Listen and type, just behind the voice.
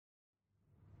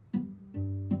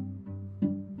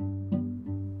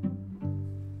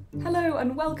Hello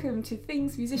and welcome to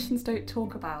Things Musicians Don't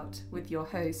Talk About with your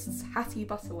hosts Hattie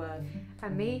Butterworth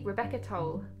and me, Rebecca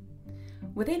Toll.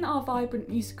 Within our vibrant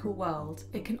musical world,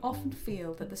 it can often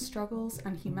feel that the struggles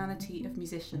and humanity of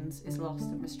musicians is lost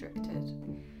and restricted.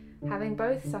 Having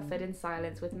both suffered in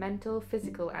silence with mental,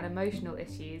 physical and emotional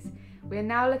issues, we are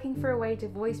now looking for a way to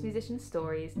voice musicians'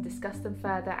 stories, discuss them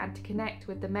further and to connect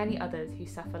with the many others who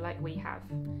suffer like we have.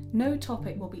 No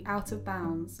topic will be out of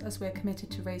bounds as we're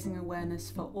committed to raising awareness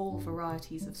for all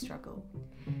varieties of struggle.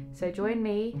 So join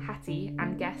me, Hattie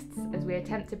and guests as we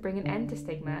attempt to bring an end to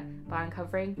stigma by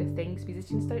uncovering the things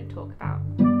musicians don't talk about.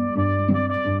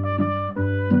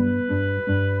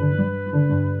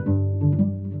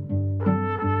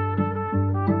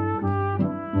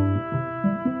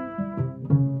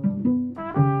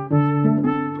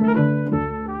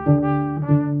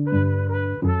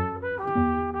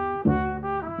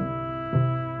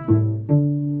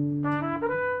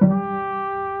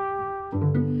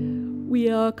 We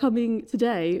are coming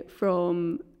today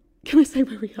from, can I say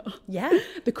where we are? Yeah.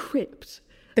 The crypt.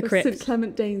 The of crypt. St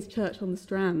Clement Danes Church on the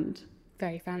Strand.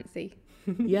 Very fancy.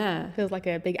 Yeah. Feels like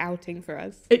a big outing for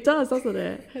us. It does, doesn't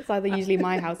it? It's either usually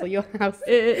my house or your house.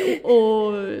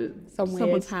 Or Some weird.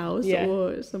 someone's house, Yeah.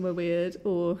 or somewhere weird,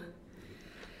 or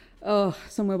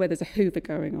somewhere where there's a Hoover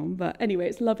going on. But anyway,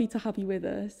 it's lovely to have you with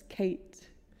us, Kate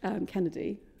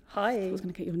Kennedy. Hi. I was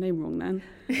going to get your name wrong then.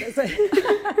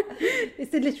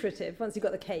 It's alliterative. Once you've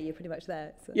got the K, you're pretty much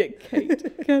there. So. Yeah, Kate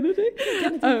Kennedy.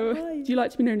 Kennedy, Oh, hi. do you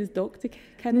like to be known as Dr.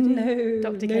 Kennedy? No.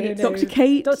 Dr. no, Kate. No, no. Dr.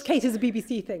 Kate. Dr. Kate is a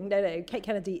BBC thing. No. Kate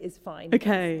Kennedy is fine.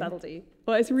 Okay. That'll do.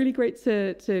 Well, it's really great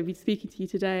to be speaking to you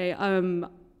today. I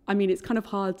mean, it's kind of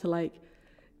hard to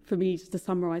for me just to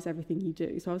summarise everything you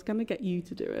do. So I was going to get you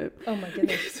to do it. Oh my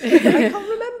goodness. I can't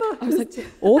remember. I was like,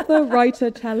 author, writer,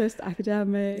 cellist,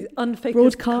 academic,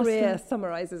 Unfocused broadcaster. career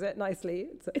summarises it nicely.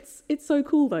 It's so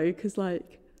cool though, because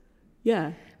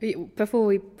yeah. Before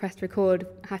we pressed record,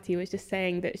 Hattie was just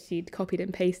saying that she'd copied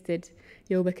and pasted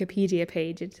your Wikipedia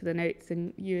page into the notes,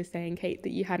 and you were saying, Kate,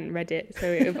 that you hadn't read it, so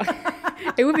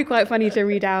it would be quite funny to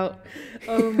read out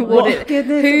Oh my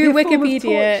goodness. who it'd be a form of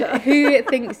Wikipedia, torture. who it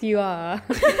thinks you are.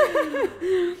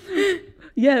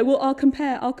 Yeah, well, I'll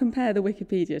compare the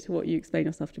Wikipedia to what you explain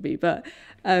yourself to be. But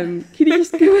can you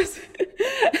just give us?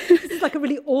 This is like a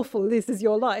really awful, this is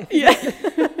your life. Yeah.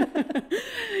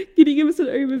 Can you give us an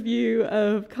overview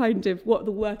of kind of what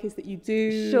the work is that you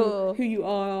do, Sure. who you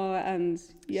are, and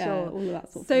Sure. all of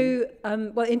that sort of thing.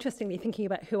 So, well, interestingly, thinking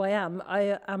about who I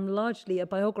am largely a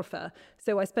biographer.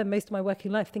 So I spend most of my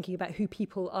working life thinking about who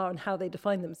people are and how they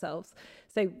define themselves.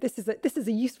 So this is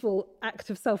a useful act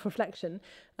of self-reflection.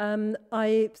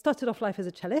 I started off life as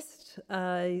a cellist.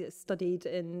 I studied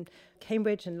in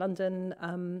Cambridge and London.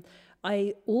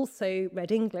 I also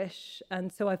read English,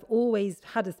 and so I've always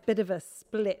had a bit of a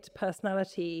split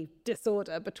personality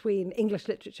disorder between English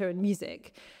literature and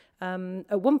music.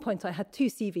 At one point, I had two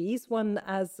CVs, one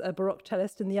as a Baroque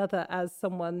cellist and the other as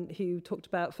someone who talked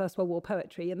about First World War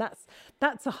poetry, and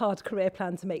that's a hard career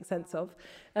plan to make sense of.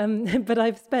 But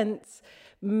I've spent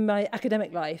my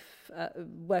academic life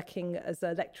working as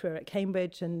a lecturer at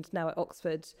Cambridge and now at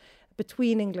Oxford,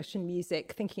 between English and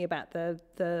music, thinking about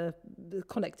the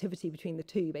connectivity between the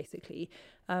two, basically.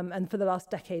 And for the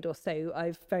last decade or so,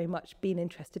 I've very much been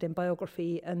interested in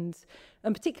biography and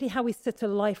particularly how we sit a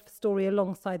life story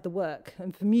alongside the work.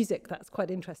 And for music, that's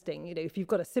quite interesting. You know, if you've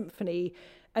got a symphony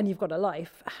and you've got a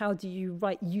life, how do you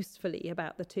write usefully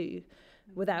about the two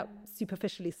without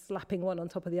superficially slapping one on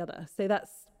top of the other? So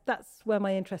that's where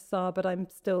my interests are, but I'm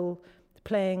still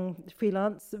playing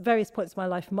freelance at various points of my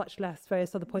life, much less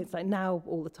various other points like now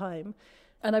all the time.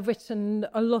 And I've written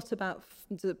a lot about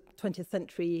the 20th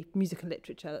century music and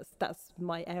literature. That's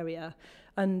my area.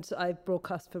 And I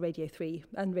broadcast for Radio 3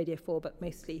 and Radio 4, but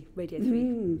mostly Radio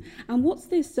 3. And what's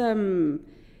this?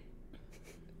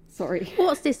 Sorry.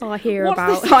 What's this I hear What's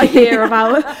about? this I hear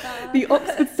about? The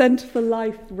Oxford Centre for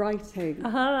Life Writing.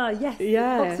 Yes.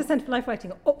 Yeah. Oxford Centre for Life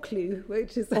Writing, OCLU,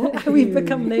 which is how we've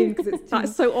become known because it's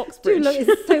That's so Oxbridge.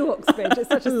 It's so Oxbridge. It's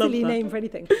such a love silly that. name for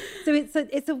anything. So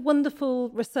it's a wonderful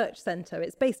research centre.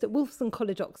 It's based at Wolfson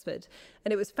College, Oxford,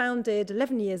 and it was founded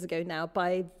 11 years ago now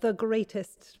by the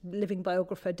greatest living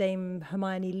biographer, Dame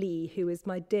Hermione Lee, who is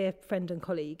my dear friend and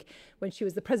colleague, when she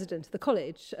was the president of the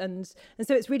college, and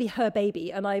so it's really her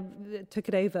baby. And I took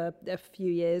it over a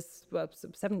few years, well,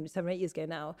 7 or 8 years ago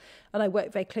now, and I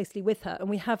work very closely with her. And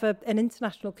we have an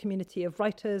international community of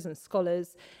writers and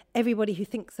scholars, everybody who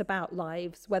thinks about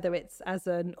lives, whether it's as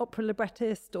an opera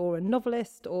librettist or a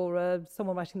novelist or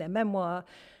someone writing their memoir,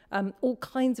 all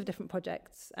kinds of different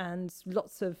projects and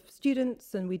lots of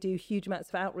students, and we do huge amounts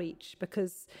of outreach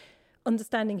because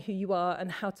understanding who you are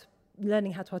and how to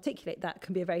learning how to articulate that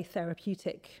can be a very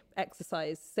therapeutic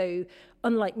exercise. So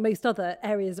unlike most other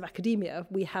areas of academia,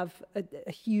 we have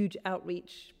a huge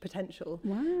outreach potential.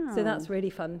 Wow. So that's really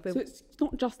fun. So it's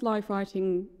not just life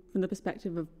writing from the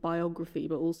perspective of biography,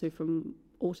 but also from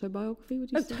autobiography,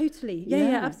 would you say? Totally.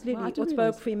 Yeah, absolutely. Wow, I didn't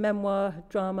Autobiography, memoir,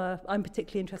 drama. I'm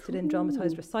particularly interested in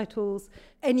dramatised recitals.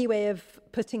 Any way of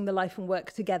putting the life and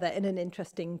work together in an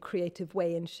interesting, creative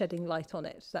way and shedding light on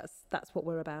it. That's what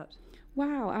we're about.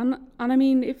 Wow, and I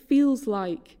mean, it feels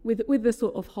like with the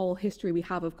sort of whole history we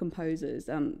have of composers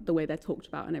and the way they're talked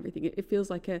about and everything, it feels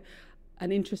like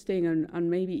an interesting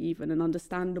and maybe even an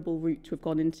understandable route to have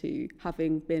gone into,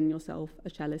 having been yourself a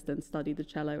cellist and studied the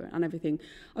cello and everything.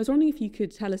 I was wondering if you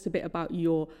could tell us a bit about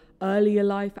your earlier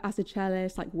life as a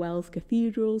cellist, like Wells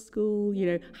Cathedral School. You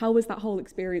know, how was that whole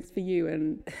experience for you?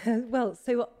 And well,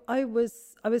 so I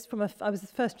was the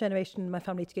first generation in my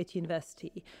family to go to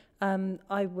university.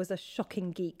 I was a shocking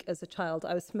geek as a child.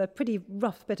 I was from a pretty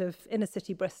rough bit of inner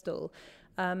city Bristol.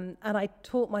 And I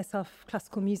taught myself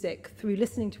classical music through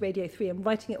listening to Radio 3 and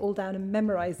writing it all down and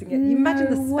memorising it. You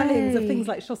imagine the spellings of things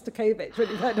like Shostakovich when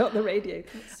you heard it on the radio.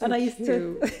 So and I used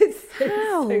to, it's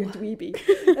so dweeby.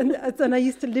 and I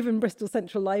used to live in Bristol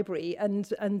Central Library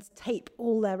and tape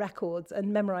all their records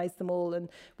and memorise them all, and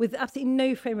with absolutely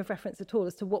no frame of reference at all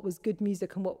as to what was good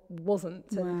music and what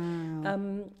wasn't.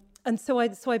 And so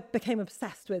I became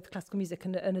obsessed with classical music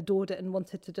and adored it and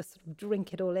wanted to just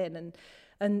drink it all in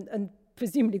and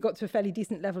presumably got to a fairly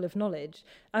decent level of knowledge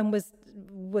and was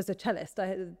a cellist.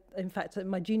 In fact, at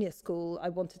my junior school, I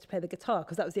wanted to play the guitar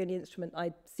because that was the only instrument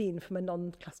I'd seen from a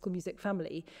non-classical music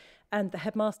family. And the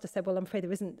headmaster said, well, I'm afraid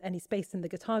there isn't any space in the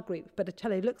guitar group, but a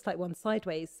cello looks like one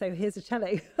sideways, so here's a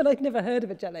cello. And I'd never heard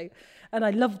of a cello. And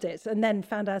I loved it. And then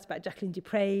found out about Jacqueline du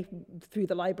Pré through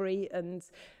the library and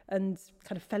kind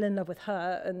of fell in love with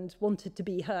her and wanted to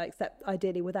be her, except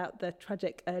ideally without the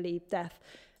tragic early death.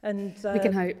 And we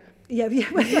can hope. Yeah,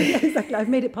 exactly. I've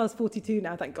made it past 42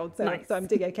 now, thank God, so I'm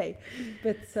doing okay.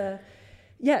 But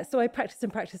so I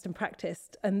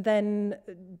practiced. And then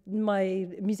my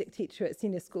music teacher at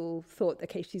senior school thought,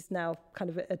 okay, she's now kind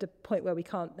of at a point where we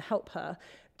can't help her.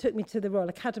 Took me to the Royal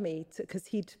Academy because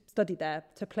he'd studied there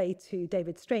to play to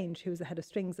David Strange, who was the head of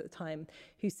strings at the time,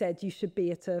 who said you should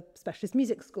be at a specialist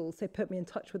music school. So put me in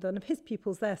touch with one of his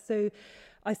pupils there. So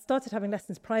I started having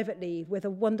lessons privately with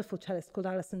a wonderful cellist called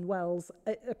Alison Wells,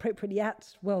 appropriately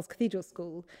at Wells Cathedral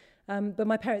School. But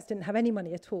my parents didn't have any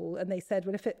money at all. And they said,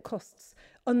 well, if it costs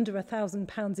under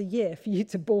 £1,000 a year for you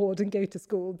to board and go to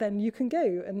school, then you can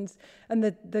go. And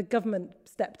the government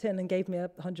stepped in and gave me a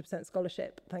 100%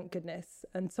 scholarship, thank goodness.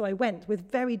 And so I went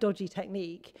with very dodgy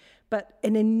technique, but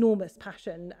an enormous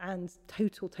passion and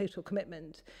total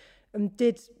commitment, and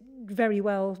did very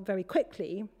well very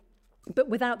quickly, but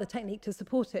without the technique to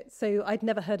support it. So I'd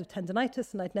never heard of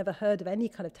tendinitis and I'd never heard of any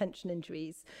kind of tension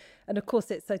injuries. And of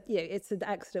course, it's an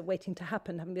accident waiting to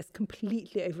happen, having this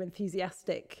completely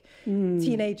over-enthusiastic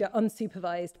teenager,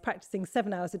 unsupervised, practicing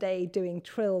 7 hours a day, doing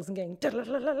trills and going, kind of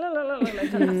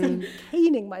absolutely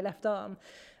caning my left arm.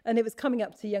 And it was coming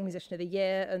up to Young Musician of the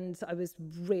Year, and I was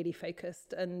really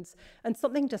focused. And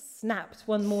something just snapped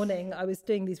one morning. I was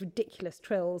doing these ridiculous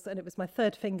trills, and it was my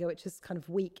third finger, which is kind of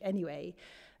weak anyway,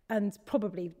 and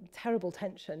probably terrible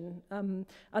tension. And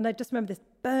I just remember this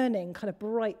burning, kind of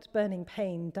bright burning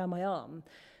pain down my arm.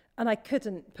 And I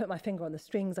couldn't put my finger on the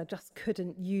strings. I just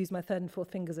couldn't use my third and fourth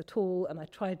fingers at all. And I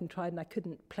tried and I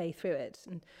couldn't play through it.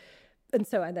 And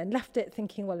so I then left it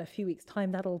thinking, well, in a few weeks'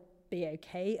 time, that'll be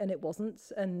okay. And it wasn't.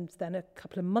 And then a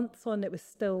couple of months on, I was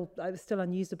still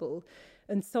unusable.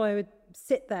 And so I would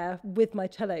sit there with my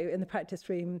cello in the practice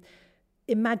room,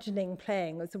 imagining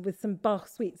playing with some Bach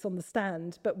suites on the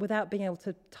stand, but without being able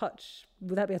to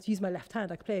use my left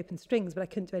hand. I could play open strings, but I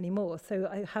couldn't do any more. So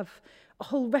I have a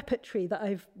whole repertory that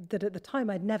at the time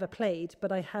I'd never played,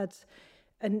 but I had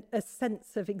a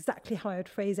sense of exactly how I would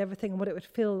phrase everything and what it would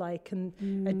feel like,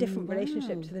 and a different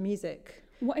relationship to the music.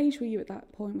 What age were you at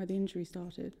that point where the injury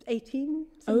started? 18,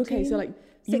 17. Oh, okay, so like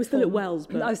you were still at Wells,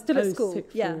 but I was still at school,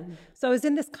 yeah. Form. So I was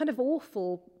in this kind of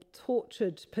awful,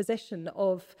 tortured position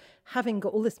of having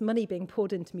got all this money being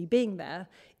poured into me being there,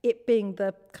 it being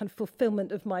the kind of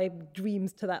fulfillment of my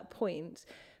dreams to that point,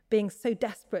 being so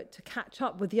desperate to catch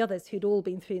up with the others who'd all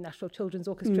been through National Children's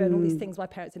Orchestra and all these things my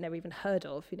parents had never even heard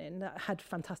of, and that had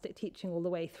fantastic teaching all the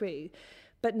way through,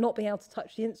 but not being able to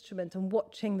touch the instrument and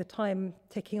watching the time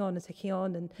ticking on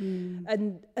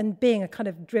and being a kind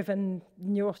of driven,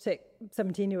 neurotic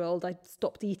 17-year-old, I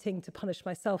stopped eating to punish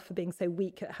myself for being so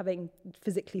weak at having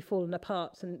physically fallen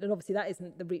apart. And obviously that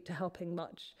isn't the route to helping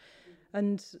much.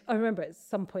 And I remember at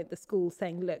some point the school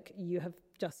saying, look, you have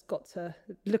just got to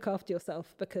look after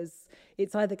yourself because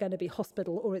it's either going to be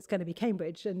hospital or it's going to be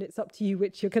Cambridge, and it's up to you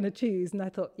which you're going to choose. And I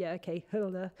thought, yeah, okay,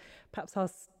 perhaps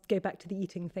I'll go back to the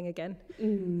eating thing again.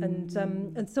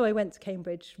 And so I went to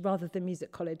Cambridge rather than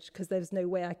music college because there was no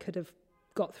way I could have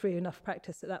got through enough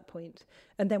practice at that point,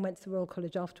 and then went to the Royal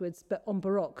College afterwards, but on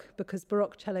Baroque, because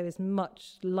Baroque cello is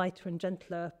much lighter and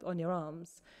gentler on your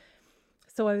arms.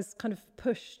 So I was kind of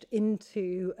pushed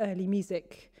into early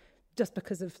music just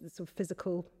because of the sort of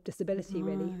physical disability,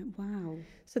 really. Wow.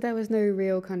 So there was no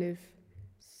real kind of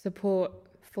support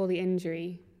for the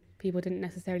injury. People didn't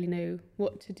necessarily know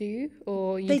what to do,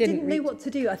 or they didn't know what to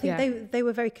do. I think they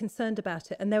were very concerned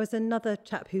about it. And there was another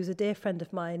chap who was a dear friend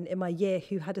of mine in my year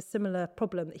who had a similar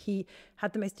problem. He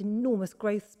had the most enormous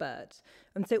growth spurt,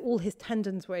 and so all his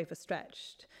tendons were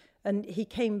overstretched. And he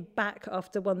came back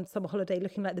after one summer holiday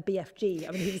looking like the BFG.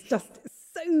 I mean, he was just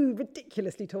so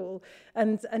ridiculously tall.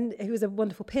 And he was a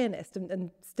wonderful pianist and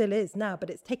still is now,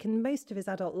 but it's taken most of his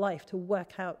adult life to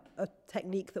work out a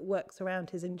technique that works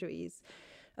around his injuries.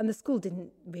 And the school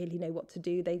didn't really know what to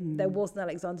do. There was an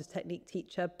Alexander Technique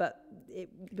teacher, but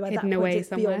by that point it's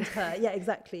beyond her. Yeah,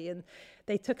 exactly. And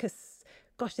they took us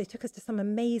to some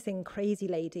amazing crazy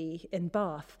lady in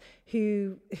Bath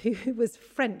who was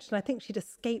French, and I think she'd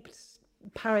escaped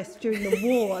Paris during the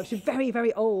war. She was very,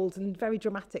 very old and very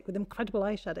dramatic with incredible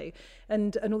eyeshadow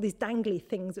and all these dangly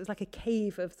things. It was like a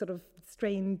cave of sort of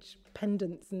strange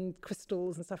pendants and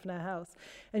crystals and stuff in her house.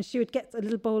 And she would get a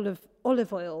little bowl of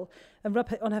olive oil and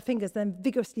rub it on her fingers, then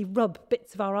vigorously rub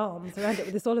bits of our arms around it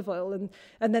with this olive oil, and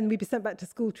then we'd be sent back to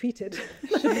school treated.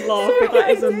 I should laugh, but that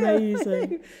is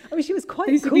amazing. I mean, she was quite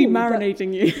cool. Be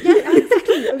marinating you. Yeah,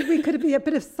 exactly. We could have been a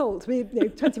bit of salt. 20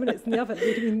 minutes in the oven would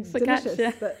have been delicious.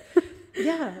 Gotcha. But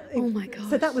yeah. Oh my gosh.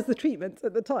 So that was the treatment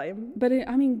at the time. But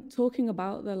talking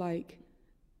about the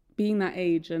being that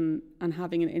age and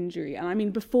having an injury, and I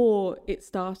mean before it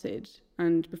started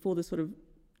and before the sort of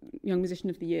Young Musician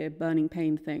of the Year Burning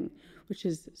Pain thing, which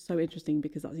is so interesting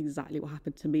because that's exactly what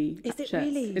happened to me at Chess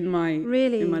really? in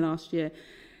my last year,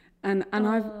 and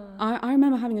I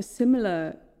remember having a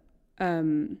similar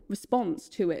response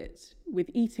to it with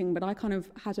eating, but I kind of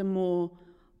had a more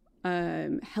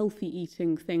healthy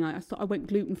eating thing. I went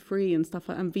gluten-free and stuff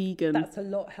like that. I'm vegan. That's a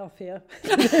lot healthier.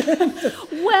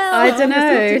 Well, I don't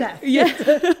know.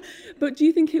 Yeah. But do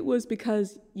you think it was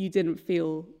because you didn't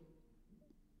feel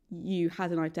you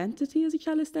had an identity as a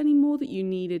cellist anymore, that you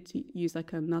needed to use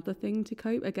another thing to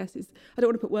cope? I guess I don't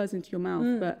want to put words into your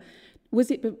mouth, but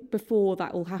was it before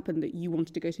that all happened that you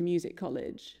wanted to go to music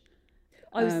college?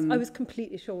 I was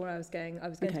completely sure where I was going. I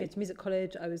was going to go to music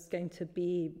college. I was going to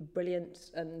be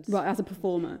brilliant and right as a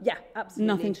performer. Yeah,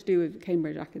 absolutely. Nothing to do with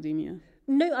Cambridge Academia.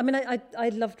 No, I mean I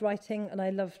loved writing and I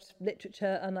loved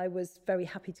literature, and I was very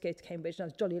happy to go to Cambridge, and I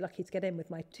was jolly lucky to get in with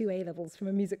my 2 A-levels from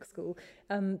a music school,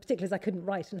 particularly as I couldn't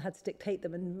write and had to dictate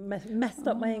them, and messed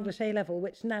up my English A-level,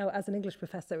 which now as an English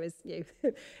professor is, it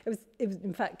was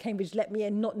in fact Cambridge let me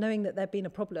in not knowing that there'd been a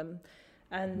problem.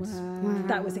 And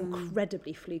that was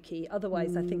incredibly fluky.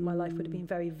 Otherwise, I think my life would have been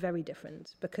very, very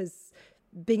different, because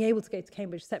being able to go to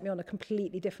Cambridge set me on a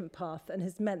completely different path and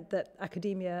has meant that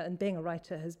academia and being a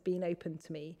writer has been open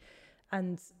to me.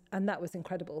 And that was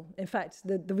incredible. In fact,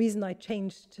 the reason I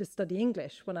changed to study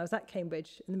English when I was at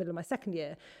Cambridge in the middle of my second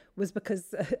year was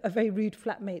because a very rude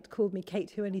flatmate called me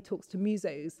Kate, who only talks to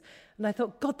musos. And I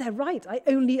thought, God, they're right. I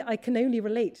can only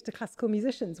relate to classical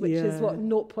musicians, which is what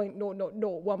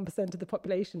 0.0001% of the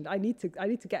population. I need to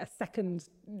get a second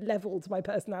level to my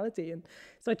personality. And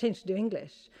so I changed to do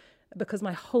English because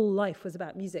my whole life was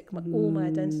about music. All my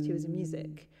identity was in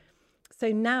music. So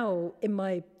now in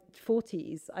my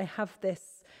 40s, I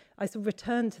sort of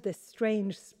returned to this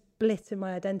strange split in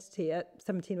my identity at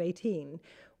 17 or 18,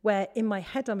 where in my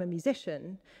head I'm a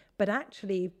musician, but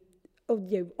actually,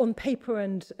 on paper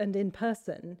and in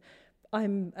person,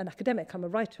 I'm an academic, I'm a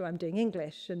writer, I'm doing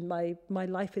English, and my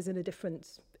life is in a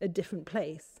different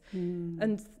place.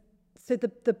 And so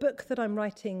the book that I'm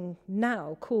writing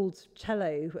now, called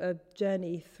Cello, A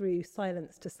Journey Through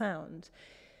Silence to Sound,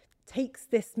 takes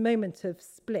this moment of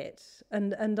split,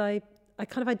 and I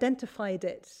kind of identified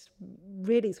it,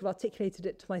 really sort of articulated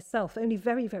it to myself only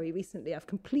very, very recently. I've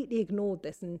completely ignored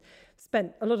this and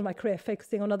spent a lot of my career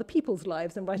focusing on other people's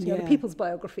lives and writing other people's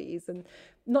biographies, and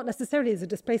not necessarily as a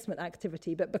displacement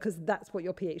activity, but because that's what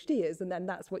your PhD is, and then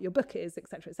that's what your book is,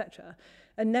 etc.,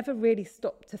 and never really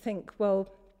stopped to think, well,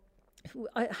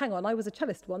 hang on, I was a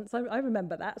cellist once. I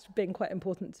remember that being quite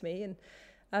important to me.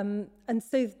 And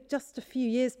so just a few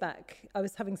years back, I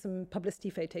was having some publicity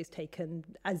photos taken,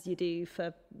 as you do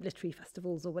for literary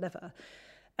festivals or whatever.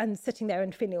 and sitting there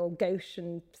and feeling all gauche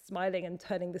and smiling and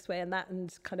turning this way and that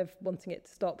and kind of wanting it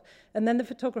to stop. And then the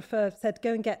photographer said,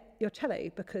 go and get your cello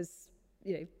because,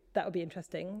 that would be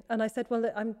interesting. And I said, well,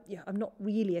 I'm not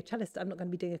really a cellist. I'm not going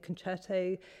to be doing a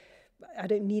concerto. I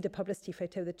don't need a publicity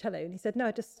photo of the cello. And he said,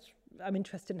 no, I'm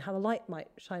interested in how the light might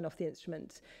shine off the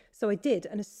instrument. So I did.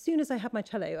 And as soon as I had my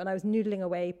cello and I was noodling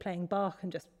away, playing Bach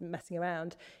and just messing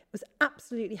around, I was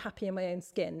absolutely happy in my own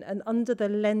skin. And under the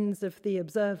lens of the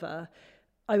observer,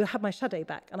 I had my shadow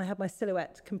back and I had my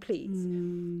silhouette complete.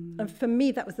 And for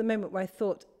me, that was the moment where I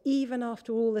thought, even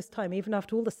after all this time, even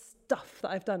after all the stuff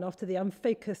that I've done, after the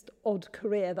unfocused, odd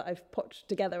career that I've potched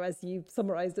together, as you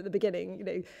summarised at the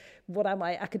beginning, what am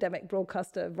I, academic,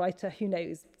 broadcaster, writer, who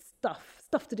knows,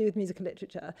 stuff to do with music and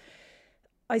literature,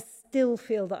 I still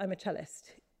feel that I'm a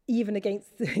cellist, even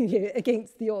against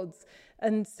the odds.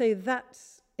 And so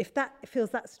if that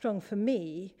feels that strong for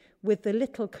me, with the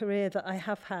little career that I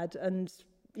have had and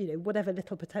whatever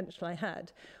little potential I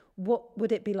had, what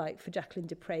would it be like for Jacqueline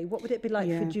du Pré? What would it be like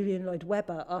for Julian Lloyd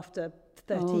Webber after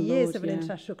 30 years of an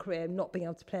international career, not being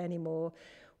able to play anymore?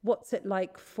 What's it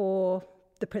like for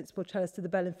the principal cellist of the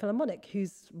Berlin Philharmonic,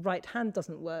 whose right hand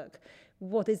doesn't work?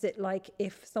 What is it like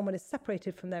if someone is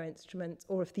separated from their instrument,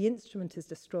 or if the instrument is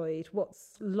destroyed?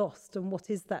 What's lost, and what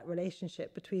is that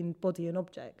relationship between body and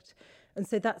object? And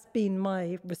so that's been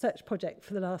my research project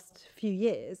for the last few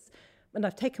years. And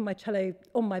I've taken my cello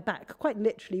on my back, quite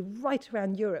literally, right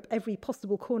around Europe, every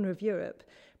possible corner of Europe,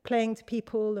 playing to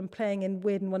people and playing in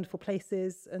weird and wonderful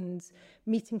places and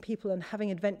meeting people and having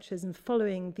adventures and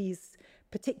following these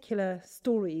particular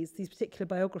stories, these particular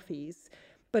biographies,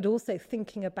 but also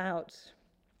thinking about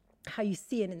how you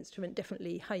see an instrument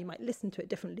differently, how you might listen to it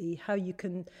differently, how you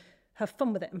can have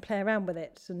fun with it and play around with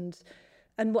it,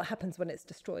 and what happens when it's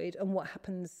destroyed and what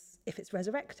happens if it's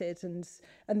resurrected. And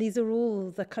these are all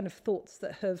the kind of thoughts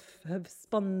that have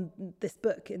spun this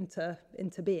book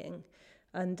into being.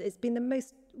 And it's been the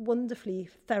most wonderfully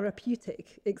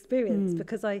therapeutic experience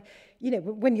because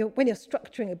when you're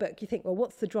structuring a book, you think, well,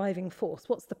 what's the driving force?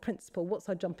 What's the principle? What's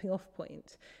our jumping off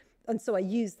point? And so I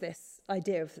use this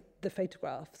idea of the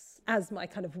photographs as my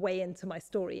kind of way into my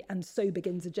story, and so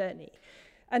begins a journey.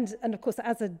 And of course,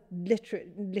 as a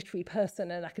literary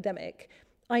person and academic,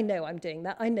 I know I'm doing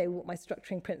that. I know what my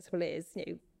structuring principle is.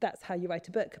 That's how you write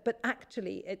a book. But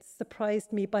actually, it's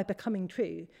surprised me by becoming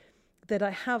true that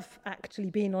I have actually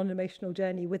been on an emotional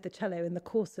journey with the cello in the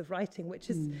course of writing, which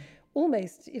is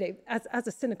almost, as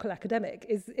a cynical academic,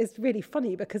 is really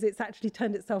funny because it's actually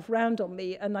turned itself round on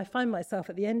me. And I find myself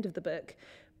at the end of the book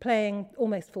playing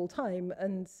almost full time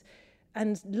and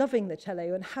loving the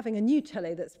cello and having a new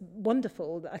cello that's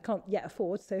wonderful that I can't yet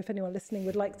afford. So if anyone listening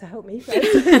would like to help me,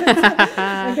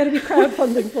 I'm going to be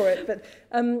crowdfunding for it. But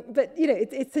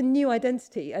it's a new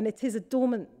identity, and it is a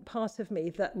dormant part of me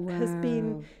that has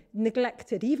been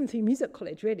neglected, even through music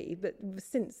college, really, but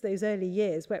since those early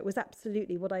years where it was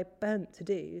absolutely what I burnt to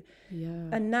do. Yeah.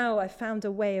 And now I've found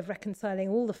a way of reconciling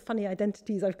all the funny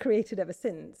identities I've created ever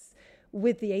since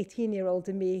with the 18-year-old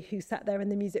in me who sat there in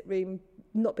the music room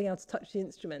not being able to touch the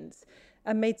instruments,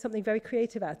 and made something very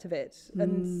creative out of it.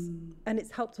 And it's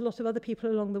helped a lot of other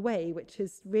people along the way, which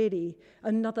is really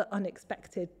another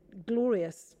unexpected,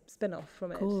 glorious spin-off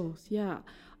from it. Of course, yeah.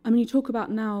 I mean, you talk about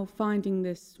now finding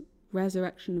this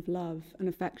resurrection of love and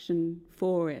affection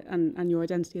for it and your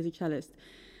identity as a cellist.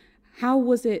 How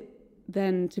was it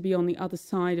then to be on the other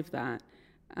side of that?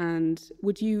 And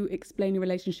would you explain your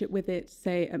relationship with it,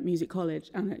 say, at music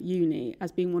college and at uni,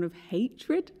 as being one of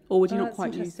hatred? Or would you not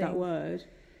quite use that word?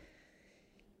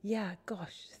 Yeah,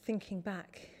 gosh, thinking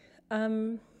back.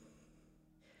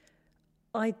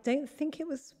 I don't think it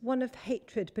was one of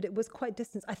hatred, but it was quite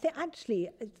distant. I think, actually,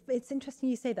 it's interesting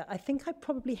you say that. I think I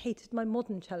probably hated my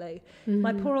modern cello.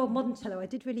 My poor old modern cello, I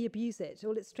did really abuse it.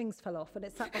 All its strings fell off and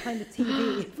it sat behind the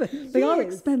TV for years. They are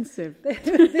expensive.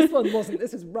 This one wasn't.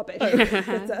 This was rubbish.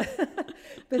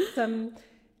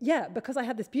 Yeah, because I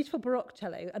had this beautiful Baroque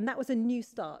cello, and that was a new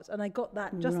start. And I got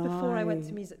that just before I went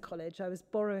to music college. I was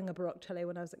borrowing a Baroque cello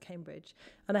when I was at Cambridge,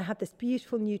 and I had this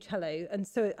beautiful new cello. And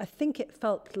so I think it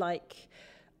felt like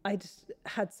I'd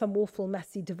had some awful,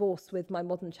 messy divorce with my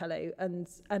modern cello, and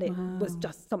it was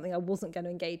just something I wasn't going to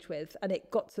engage with. And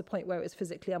it got to the point where it was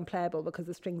physically unplayable because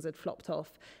the strings had flopped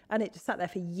off. And it just sat there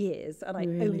for years, and I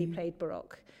only played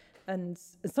Baroque. And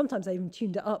sometimes I even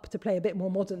tuned it up to play a bit more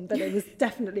modern, but it was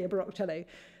definitely a Baroque cello.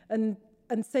 And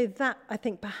so that, I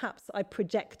think perhaps I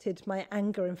projected my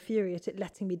anger and fury at it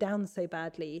letting me down so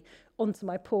badly onto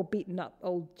my poor beaten up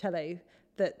old cello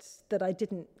that I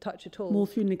didn't touch at all. More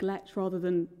through neglect rather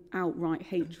than outright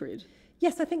hatred.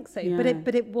 Yes, I think so. Yeah.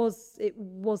 But it was a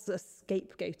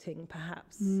scapegoating,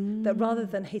 perhaps, that rather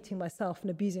than hating myself and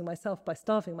abusing myself by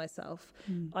starving myself,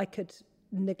 I could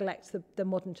neglect the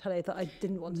modern cello that I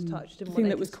didn't want to touch. The Didn't thing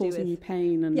want that was anything to do causing with. you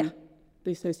pain and Yeah.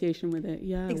 the association with it.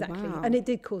 Yeah, Exactly. wow. And it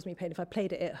did cause me pain. If I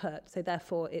played it, it hurt. So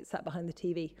therefore, it sat behind the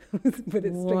TV with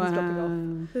its strings dropping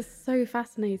off. It's so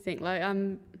fascinating. Like,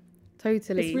 I'm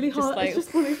totally It's really just hard. like,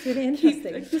 It's really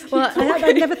interesting. well,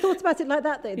 I never thought about it like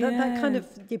that, though. That Yeah. kind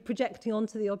of projecting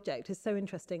onto the object is so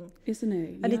interesting. Isn't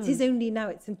it? And it Yeah. is only now,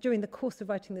 it's during the course of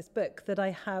writing this book that I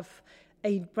have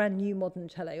a brand new modern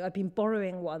cello. I've been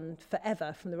borrowing one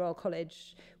forever from the Royal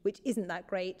College, which isn't that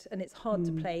great, and it's hard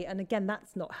to play. And again,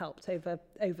 that's not helped over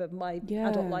my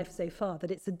adult life so far, that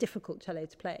it's a difficult cello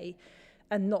to play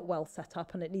and not well set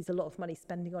up, and it needs a lot of money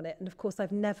spending on it. And of course,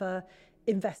 I've never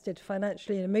invested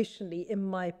financially and emotionally in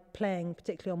my playing,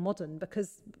 particularly on modern,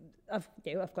 because I've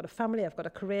got a family, I've got a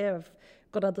career, I've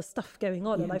got other stuff going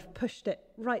on, and I've pushed it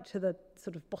right to the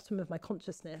sort of bottom of my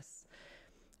consciousness.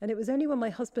 And it was only when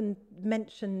my husband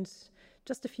mentioned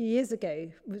just a few years ago,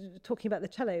 talking about the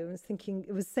cello, and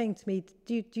was saying to me,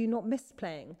 do you not miss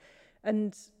playing?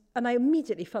 And I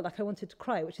immediately felt like I wanted to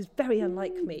cry, which is very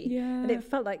unlike me. Yeah. And it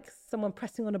felt like someone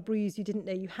pressing on a bruise you didn't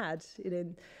know you had.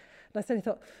 And I suddenly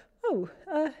thought,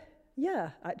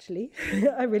 yeah, actually,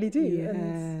 I really do. Yeah.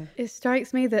 And it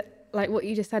strikes me that, like what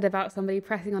you just said about somebody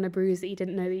pressing on a bruise that you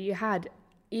didn't know that you had,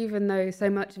 even though so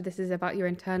much of this is about your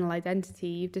internal identity,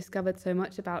 you've discovered so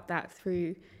much about that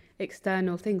through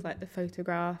external things like the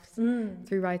photographs,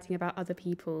 through writing about other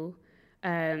people.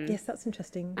 yes, that's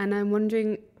interesting. And I'm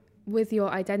wondering, with your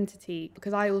identity,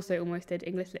 because I also almost did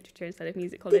English literature instead of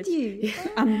music college. Did you?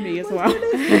 And me as well.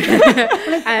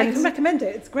 I can recommend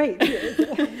it. It's great.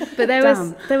 But there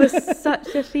was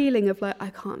such a feeling of like,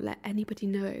 I can't let anybody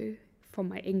know from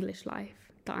my English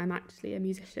life that I'm actually a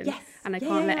musician. Yes. And I Yeah,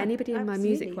 can't yeah, let yeah. anybody in my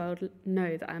music Absolutely. world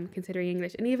know that I'm considering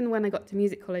English. And even when I got to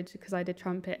music college, because I did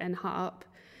trumpet and harp,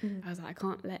 I was like, I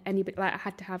can't let anybody, like I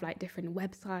had to have like different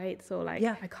websites, or like,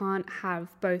 Yeah. I can't have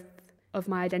both of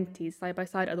my identities side by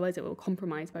side, otherwise it will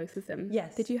compromise both of them.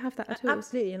 Yes. Did you have that at all?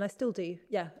 Absolutely, and I still do.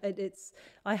 Yeah,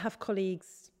 I have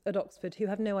colleagues at Oxford who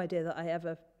have no idea that I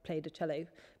ever played a cello.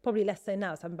 Probably less so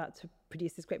now, so I'm about to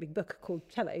produce this great big book called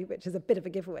Cello, which is a bit of a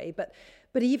giveaway. But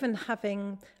even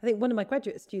having, I think one of my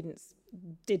graduate students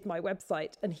did my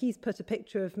website, and he's put the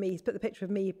picture of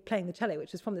me playing the cello,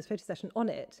 which is from this photo session, on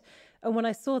it. And when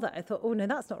I saw that, I thought, oh no,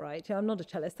 that's not right. I'm not a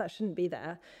cellist. That shouldn't be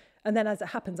there. And then as it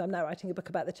happens, I'm now writing a book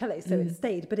about the cello, so it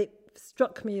stayed. But it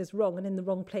struck me as wrong and in the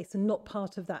wrong place and not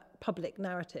part of that public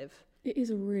narrative. It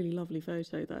is a really lovely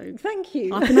photo, though. Thank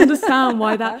you. I can understand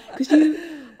why that, because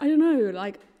I don't know,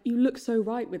 like you look so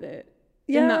right with it.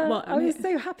 Yeah, In that, what, I was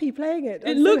so happy playing it. It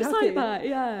I'm so looks happy. like that,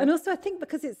 yeah. And also I think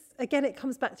because it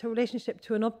comes back to a relationship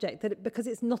to an object, because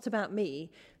it's not about me.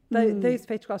 Those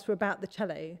photographs were about the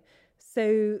cello.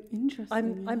 So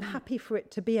Interesting. I'm happy for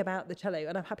it to be about the cello,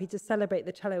 and I'm happy to celebrate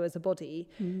the cello as a body.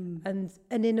 And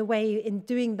in a way, in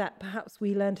doing that, perhaps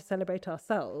we learn to celebrate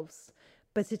ourselves.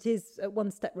 But it is at one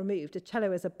step removed. A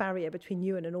cello is a barrier between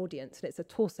you and an audience, and it's a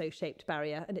torso-shaped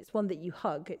barrier, and it's one that you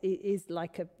hug. It is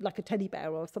like a teddy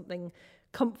bear or something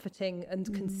comforting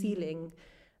and concealing,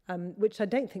 which I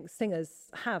don't think singers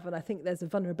have. And I think there's a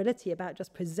vulnerability about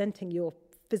just presenting your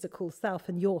physical self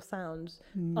and your sound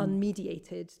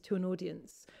unmediated to an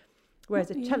audience.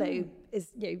 Whereas a cello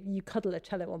is, you cuddle a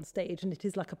cello on stage, and it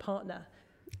is like a partner.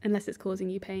 Unless it's causing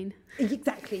you pain.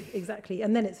 Exactly.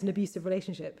 And then it's an abusive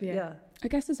relationship. Yeah. I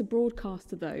guess as a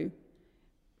broadcaster, though,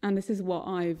 and this is what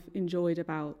I've enjoyed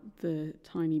about the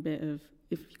tiny bit of,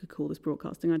 if you could call this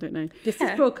broadcasting, I don't know. This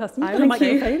is broadcasting. I You've got a like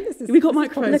you. microphone. We got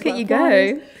microphones. Look at you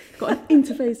go. Got an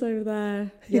interface over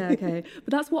there. Yeah, okay.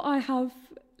 But that's what I have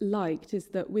liked, is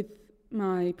that with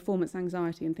my performance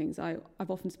anxiety and things, I've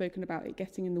often spoken about it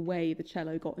getting in the way, the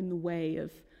cello got in the way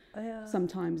of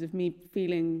sometimes of me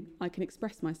feeling I can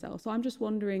express myself. So I'm just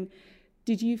wondering,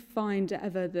 did you find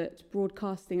ever that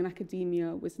broadcasting and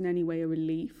academia was in any way a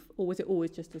relief, or was it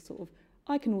always just a sort of,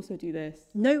 I can also do this?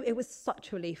 No, it was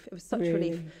such a relief. It was such a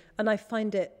relief. And I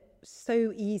find it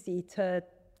so easy to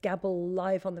gabble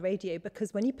live on the radio,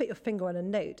 because when you put your finger on a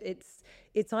note, it's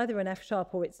either an F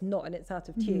sharp or it's not, and it's out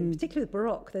of tune. Particularly with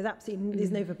Baroque,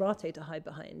 there's no vibrato to hide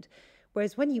behind.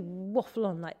 Whereas when you waffle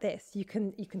on like this, you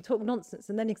can talk nonsense,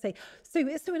 and then you can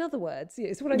say, so in other words,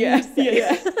 it's what I mean to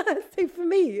say. So for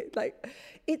me,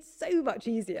 it's so much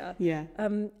easier. Yeah.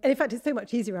 And in fact, it's so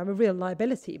much easier. I'm a real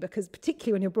liability, because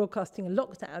particularly when you're broadcasting in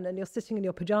lockdown and you're sitting in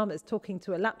your pajamas talking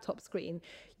to a laptop screen,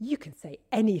 you can say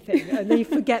anything, and then you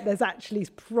forget there's actually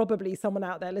probably someone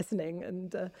out there listening.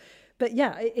 And but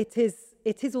yeah, it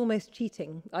is almost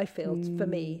cheating, I feel, for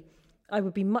me. I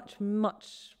would be much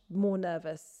more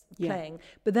nervous playing.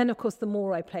 But then, of course, the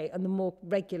more I play and the more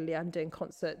regularly I'm doing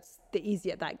concerts, the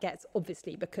easier that gets,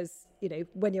 obviously, because, you know,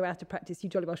 when you're out of practice, you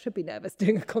jolly well should be nervous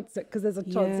doing a concert because there's a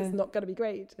chance it's not going to be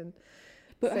great.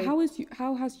 But so,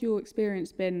 how has your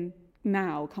experience been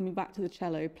now, coming back to the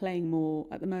cello, playing more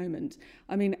at the moment?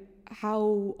 I mean,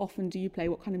 how often do you play?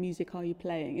 What kind of music are you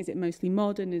playing? Is it mostly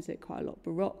modern? Is it quite a lot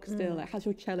Baroque still? Like, how's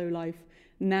your cello life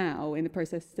now in the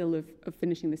process still of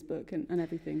finishing this book and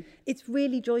everything? It's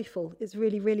really joyful. It's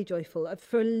really, really joyful.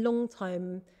 For a long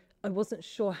time, I wasn't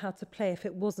sure how to play if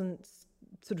it wasn't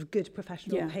sort of good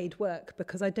professional paid work,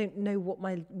 because I don't know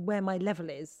where my level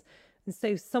is. And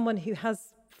so someone who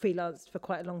has freelanced for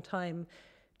quite a long time,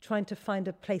 trying to find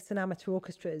a place in amateur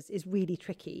orchestras is really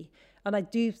tricky. And I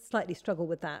do slightly struggle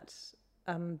with that,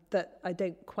 that I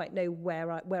don't quite know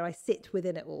where I sit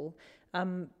within it all.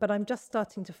 But I'm just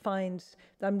starting to find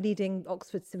that I'm leading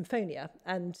Oxford Symphonia,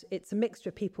 and it's a mixture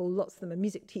of people. Lots of them are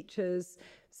music teachers.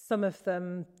 Some of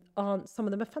them aren't. Some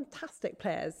of them are fantastic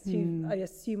players who I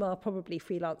assume are probably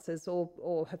freelancers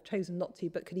or have chosen not to,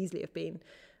 but could easily have been.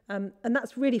 And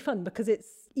that's really fun because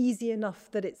it's easy enough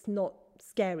that it's not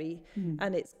scary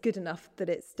and it's good enough that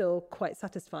it's still quite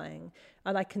satisfying.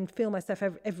 And I can feel myself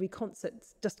every concert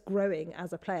just growing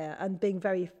as a player and being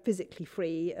very physically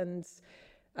free, and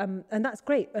that's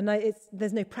great. And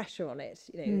there's no pressure on it,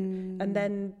 you know. And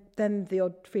then the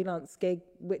odd freelance gig,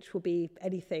 which will be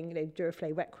anything, you know,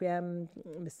 Duraflay Requiem,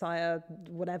 Messiah,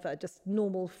 whatever, just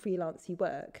normal freelancey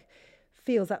work,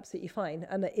 feels absolutely fine.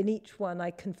 And in each one,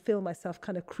 I can feel myself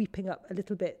kind of creeping up a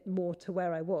little bit more to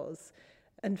where I was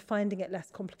and finding it less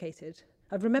complicated.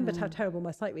 I've remembered how terrible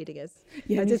my sight reading is.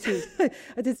 Yeah,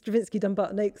 I did Stravinsky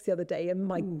Dumbarton Oaks the other day, and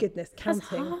my goodness,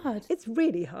 counting. That's hard. It's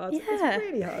really hard. Yeah. It's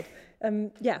really hard.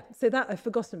 So that I've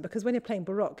forgotten, because when you're playing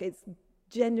Baroque, it's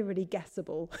generally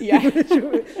guessable,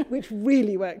 which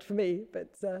really worked for me.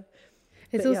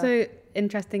 It's also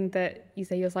interesting that you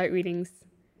say your sight reading's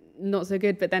not so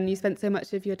good, but then you spent so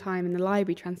much of your time in the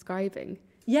library transcribing.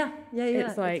 Yeah.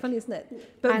 It's It's funny, isn't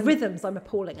it? But rhythms I'm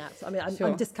appalling at. I mean, I'm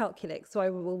dyscalculic, so I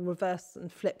will reverse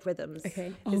and flip rhythms.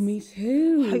 Okay. Oh, me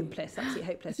too. Hopeless, absolutely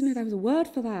hopeless. I didn't know there was a word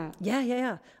for that.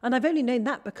 Yeah. And I've only known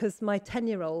that because my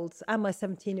 10-year-old and my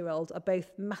 17-year-old are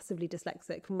both massively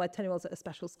dyslexic. My 10-year-old's at a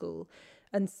special school.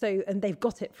 And they've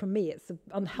got it from me. It's an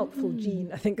unhelpful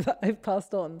gene, I think, that I've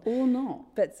passed on. Or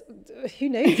not. But who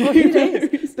knows? Who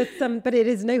knows? But it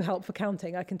is no help for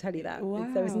counting, I can tell you that. Wow.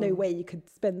 There is no way you could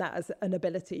spend that as an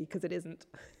ability, because it isn't.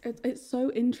 It's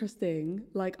so interesting.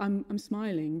 Like, I'm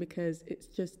smiling because it's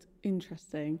just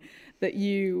interesting that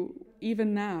you,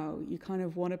 even now, you kind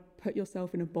of want to put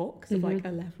yourself in a box of like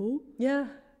a level. Yeah.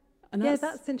 And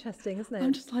That's interesting, isn't it?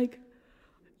 I'm just like,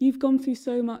 you've gone through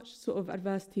so much sort of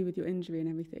adversity with your injury and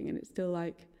everything, and it's still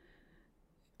like,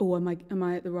 oh, am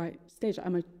I at the right stage?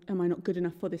 Am I not good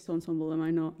enough for this ensemble? Am I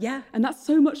not? Yeah. And that's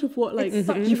so much of what, like, It's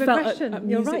such you a felt regression. at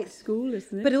You're music right. school,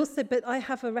 isn't it? But I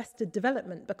have arrested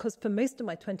development, because for most of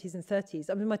my 20s and 30s,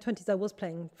 I mean, in my 20s I was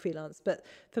playing freelance, but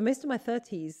for most of my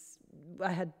 30s,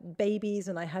 I had babies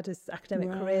and I had this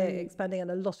academic career expanding and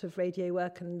a lot of radio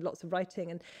work and lots of writing,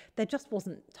 and there just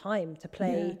wasn't time to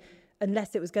play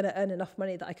unless it was going to earn enough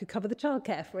money that I could cover the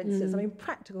childcare, for instance. I mean,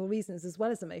 practical reasons as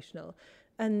well as emotional.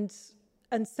 And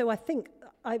so I think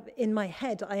in my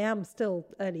head, I am still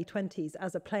early 20s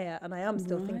as a player, and I am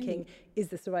still thinking, is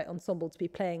this the right ensemble to be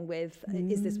playing with?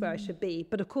 Is this where I should be?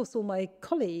 But of course, all my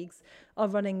colleagues are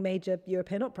running major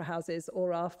European opera houses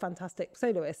or are fantastic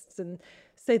soloists. And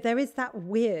so there is that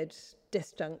weird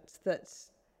disjunct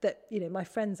that you know, my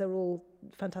friends are all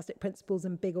fantastic principals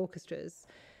and big orchestras.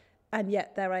 And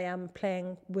yet there I am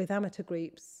playing with amateur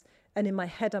groups. And in my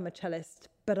head, I'm a cellist,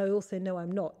 but I also know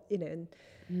I'm not, you know.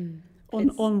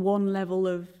 On one level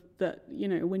of that, you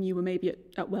know, when you were maybe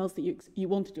at Wells that you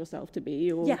wanted yourself to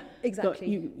be, or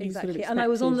exactly. Sort of and I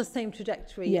was on the same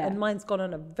trajectory, and mine's gone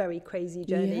on a very crazy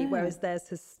journey, whereas theirs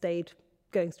has stayed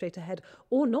going straight ahead,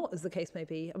 or not, as the case may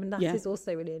be. I mean, that is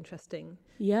also really interesting.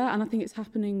 Yeah, and I think it's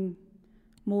happening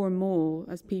more and more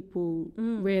as people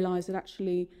realise that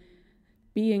actually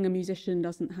being a musician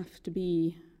doesn't have to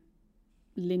be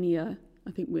linear.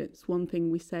 I think it's one thing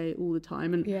we say all the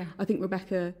time, and I think,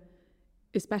 Rebecca,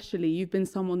 especially, you've been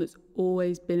someone that's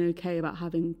always been okay about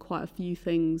having quite a few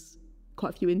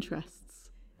interests.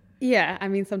 Yeah, I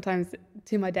mean, sometimes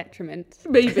to my detriment.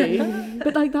 Maybe.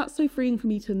 But like, that's so freeing for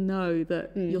me to know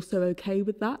that you're so okay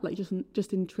with that, like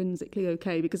just intrinsically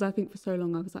okay, because I think for so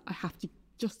long I was like, I have to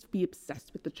just be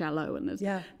obsessed with the cello, and there's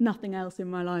nothing else in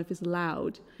my life is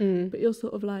allowed. But you're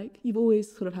sort of like, you've always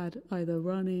sort of had either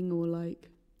running or like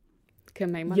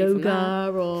can make money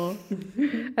yoga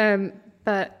from that. or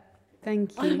but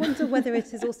Thank I you. wonder whether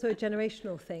it is also a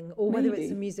generational thing or whether it's a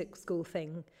Maybe. music school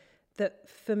thing. That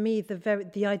for me,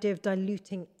 the idea of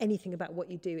diluting anything about what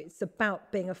you do, it's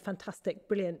about being a fantastic,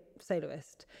 brilliant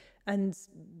soloist, and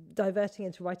diverting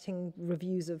into writing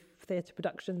reviews of theatre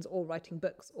productions or writing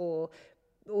books or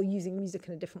using music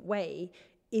in a different way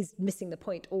is missing the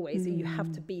point always. You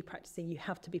have to be practicing, you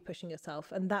have to be pushing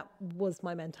yourself. And that was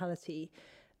my mentality.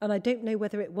 And I don't know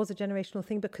whether it was a generational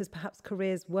thing because perhaps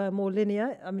careers were more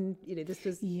linear. I mean, this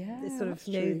was this sort of that's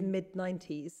true.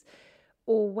 mid-90s,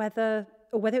 or whether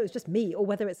it was just me, or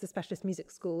whether it's a specialist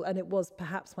music school and it was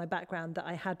perhaps my background that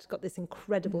I had got this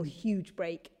incredible, huge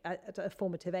break at a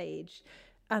formative age.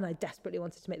 And I desperately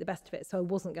wanted to make the best of it, so I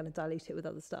wasn't going to dilute it with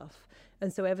other stuff.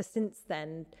 And so ever since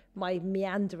then, my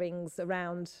meanderings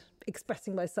around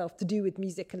expressing myself to do with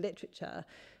music and literature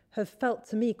have felt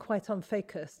to me quite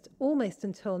unfocused, almost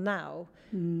until now.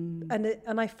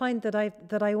 And I find that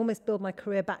I almost build my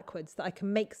career backwards, that I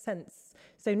can make sense.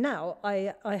 So now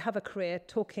I have a career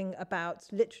talking about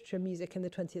literature and music in the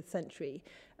 20th century.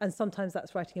 And sometimes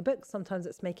that's writing a book, sometimes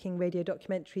it's making radio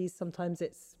documentaries, sometimes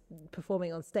it's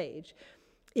performing on stage.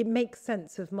 It makes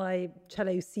sense of my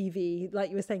cello CV, like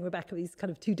you were saying, Rebecca, these kind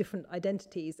of two different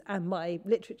identities, and my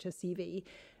literature CV.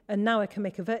 And now I can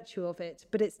make a virtue of it.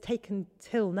 But it's taken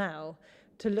till now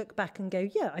to look back and go,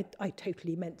 yeah, I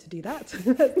totally meant to do that.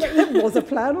 It was a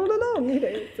plan all along.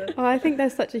 Oh, I think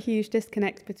there's such a huge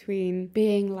disconnect between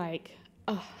being like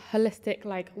a holistic,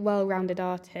 like well-rounded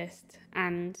artist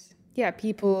and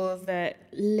people that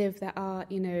live their art,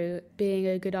 being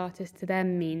a good artist to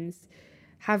them means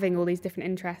having all these different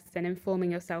interests and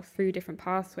informing yourself through different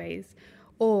pathways,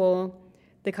 or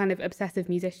the kind of obsessive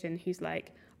musician who's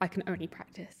like, I can only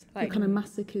practice. Like kind of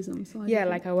masochism side. Yeah,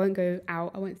 like I won't go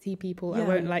out, I won't see people, I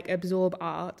won't like absorb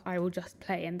art, I will just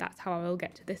play, and that's how I will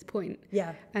get to this point.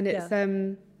 Yeah. And it's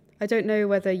I don't know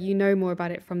whether you know more about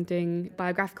it from doing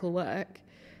biographical work,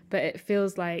 but it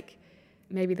feels like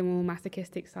maybe the more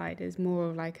masochistic side is more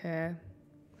of like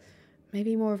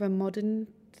maybe more of a modern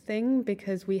thing,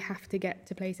 because we have to get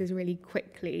to places really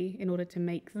quickly in order to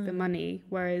make the money,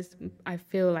 whereas I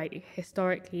feel like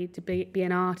historically to be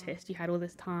an artist you had all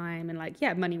this time, and like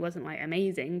money wasn't like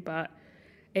amazing, but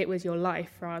it was your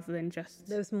life rather than just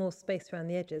there was more space around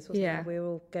the edges, wasn't there? We were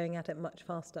all going at it much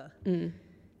faster. I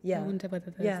wonder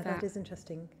whether there's that is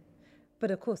interesting.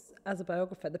 But of course, as a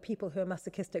biographer, the people who are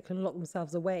masochistic can lock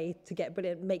themselves away to get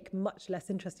brilliant, make much less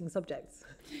interesting subjects.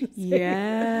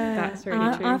 That's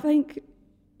really true. I think,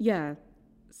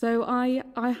 so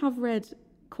I have read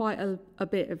quite a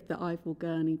bit of the Ivor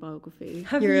Gurney biography.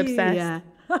 You're obsessed. Yeah.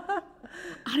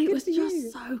 And it was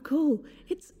just so cool.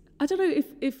 I don't know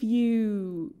if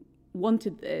you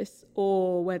wanted this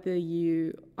or whether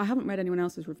I haven't read anyone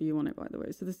else's review on it, by the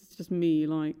way, so this is just me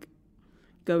like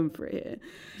going for it here.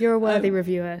 You're a worthy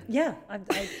reviewer. Yeah,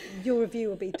 your review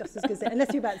will be just as good as it,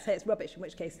 unless you're about to say it's rubbish, in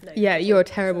which case, no. Yeah, you're a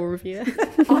terrible reviewer.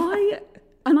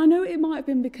 And I know it might have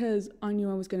been because I knew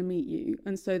I was going to meet you,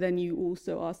 and so then you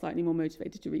also are slightly more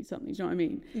motivated to read something, do you know what I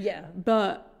mean? Yeah.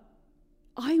 But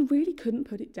I really couldn't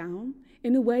put it down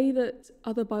in a way that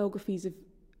other biographies of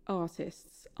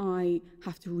artists, I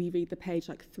have to reread the page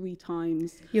like 3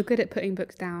 times. You're good at putting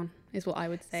books down, is what I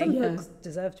would say. Some books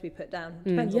deserve to be put down.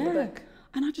 Depends on the book.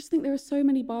 And I just think there are so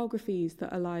many biographies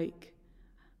that are like,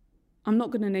 I'm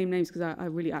not going to name names because I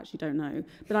really actually don't know,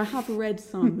 but I have read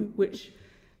some which,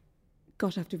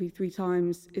 gosh, I have to read 3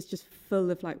 times. It's just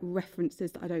full of like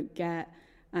references that I don't get,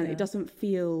 and it doesn't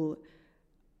feel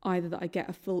either that I get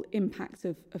a full impact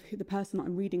of who the person that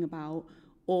I'm reading about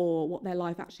or what their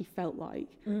life actually felt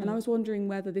like. And I was wondering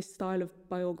whether this style of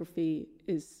biography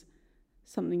is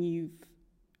something you've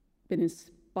been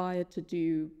inspired to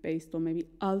do based on maybe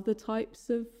other types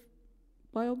of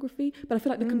biography. But I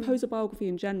feel like the composer biography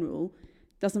in general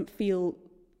doesn't feel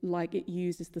like it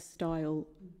uses the style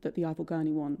that the Ivor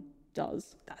Gurney one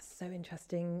does. That's so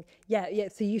interesting. Yeah.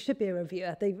 So you should be a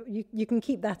reviewer. You can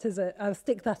keep that as I'll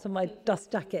stick that on my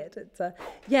dust jacket. It's no,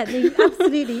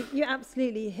 you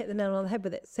absolutely hit the nail on the head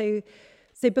with it. So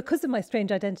because of my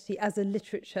strange identity as a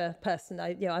literature person,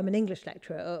 I'm an English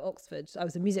lecturer at Oxford. I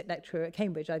was a music lecturer at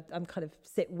Cambridge. I'm kind of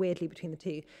sit weirdly between the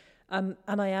two. And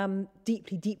I am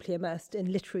deeply, deeply immersed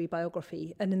in literary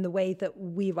biography and in the way that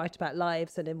we write about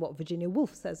lives and in what Virginia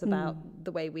Woolf says about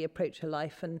the way we approach her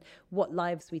life and what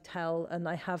lives we tell. And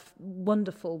I have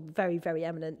wonderful, very, very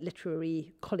eminent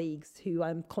literary colleagues who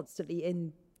I'm constantly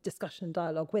in discussion and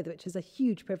dialogue with, which is a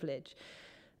huge privilege.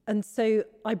 And so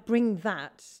I bring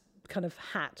that kind of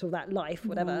hat or that life,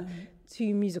 whatever,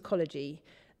 to musicology.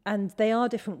 And they are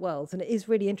different worlds. And it is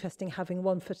really interesting having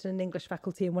one foot in an English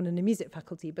faculty and one in a music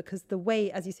faculty, because the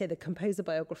way, as you say, the composer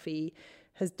biography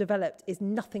has developed is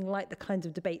nothing like the kinds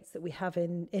of debates that we have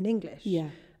in English. Yeah.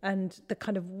 And the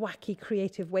kind of wacky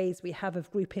creative ways we have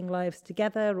of grouping lives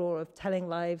together, or of telling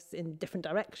lives in different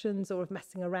directions, or of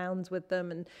messing around with them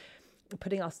and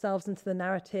putting ourselves into the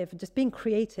narrative, and just being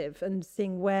creative and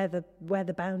seeing where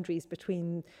the boundaries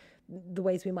between the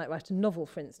ways we might write a novel,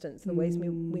 for instance, the ways we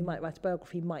might write a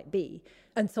biography might be.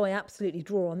 And so I absolutely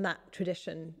draw on that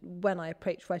tradition when I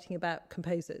approach writing about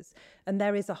composers. And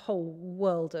there is a whole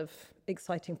world of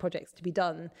exciting projects to be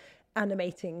done,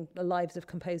 animating the lives of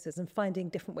composers and finding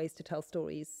different ways to tell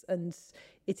stories. And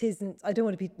it isn't, I don't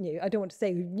want to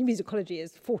say new musicology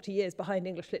is 40 years behind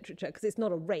English literature, because it's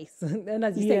not a race. And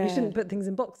as you say, we shouldn't put things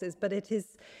in boxes, but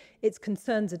its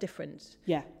concerns are different.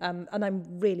 Yeah. And I'm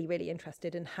really, really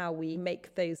interested in how we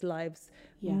make those lives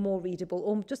more readable,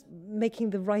 or just making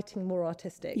the writing more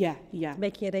artistic. Yeah.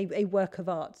 Making it a work of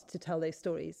art to tell those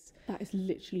stories. That is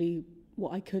literally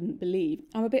what I couldn't believe.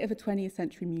 I'm a bit of a 20th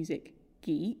century music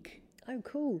geek. Oh,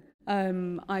 cool.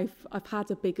 I've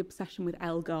had a big obsession with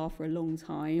Elgar for a long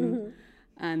time,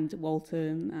 and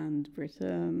Walton and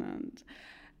Britten, and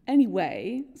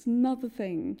anyway, it's another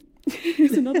thing.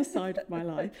 It's another side of my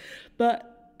life.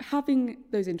 But having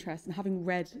those interests and having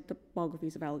read the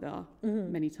biographies of Elgar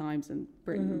many times, and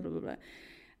Britten, blah, blah, blah,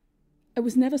 it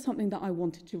was never something that I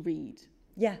wanted to read.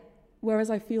 Yeah. Whereas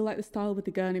I feel like the style with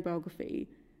the Gurney biography,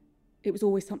 it was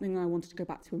always something I wanted to go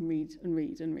back to and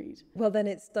read. Well, then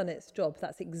it's done its job.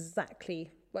 That's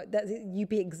exactly, you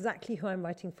be exactly who I'm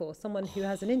writing for. Someone who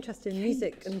has an interest in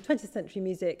music and 20th century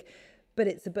music, but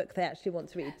it's a book they actually want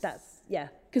to read. That's,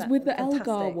 Because with the fantastic.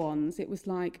 Elgar ones, it was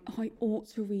like, I ought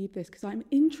to read this because I'm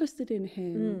interested in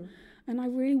him and I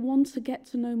really want to get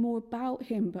to know more about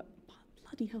him, but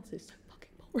bloody hell, it's so fucking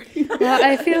boring. Well,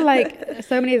 I feel like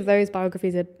so many of those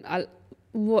biographies are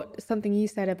something you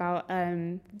said about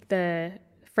the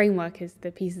framework is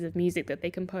the pieces of music that they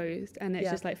composed, and it's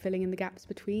just like filling in the gaps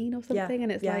between or something,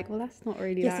 and it's like, well, that's not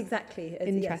really that exactly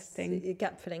interesting. Yes,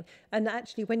 gap filling. And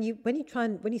actually, when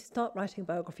you start writing a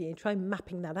biography and you try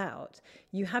mapping that out,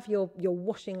 you have your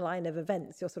washing line of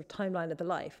events, your sort of timeline of the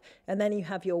life, and then you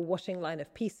have your washing line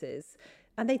of pieces.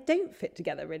 And they don't fit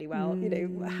together really well. You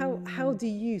know, how do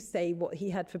you say what he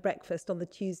had for breakfast on the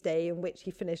Tuesday in which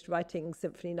he finished writing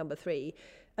Symphony No. 3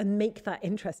 and make that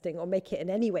interesting, or make it in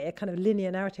any way a kind of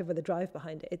linear narrative with a drive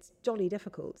behind it? It's jolly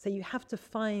difficult. So you have to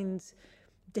find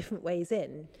different ways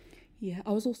in. Yeah,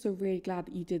 I was also really glad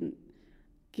that you didn't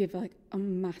give like a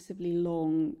massively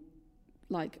long,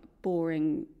 like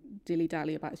boring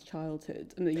dilly-dally about his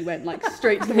childhood, and then you went like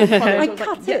straight to the point. I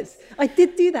cut it. I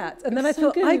did do that, and then I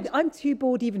thought I'm too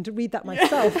bored even to read that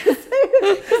myself. So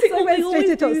I went straight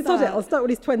into it. I'll start when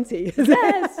he's 20.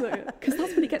 Yes, because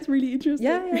that's when it gets really interesting.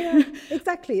 Yeah,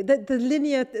 exactly. The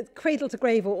linear cradle to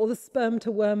grave, or the sperm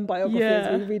to worm biography,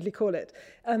 as we really call it,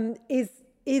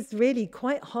 is really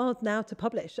quite hard now to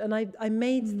publish. And I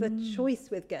made the choice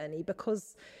with Gurney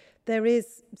because there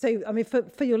is, so I mean,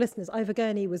 for your listeners, Ivor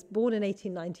Gurney was born in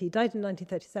 1890, died in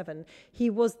 1937.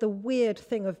 He was the weird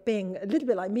thing of being a little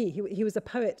bit like me. He was a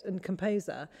poet and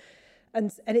composer,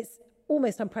 and it's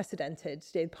almost unprecedented.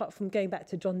 You know, apart from going back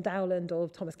to John Dowland or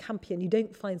Thomas Campion, you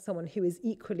don't find someone who is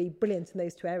equally brilliant in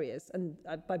those two areas. And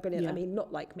by brilliant, I mean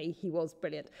not like me. He was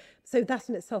brilliant. So that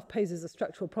in itself poses a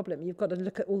structural problem. You've got to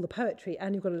look at all the poetry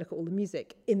and you've got to look at all the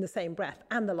music in the same breath,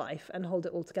 and the life, and hold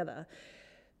it all together.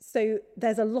 So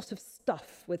there's a lot of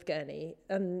stuff with Gurney.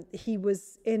 He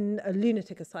was in a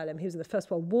lunatic asylum. He was in the First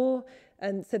World War.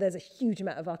 And so there's a huge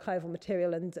amount of archival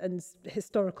material and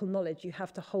historical knowledge you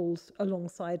have to hold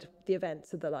alongside the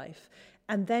events of the life.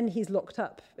 And then he's locked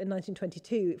up in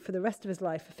 1922 for the rest of his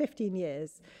life for 15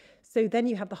 years. So then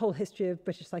you have the whole history of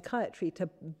British psychiatry to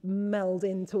meld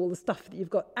into all the stuff that you've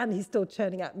got. And he's still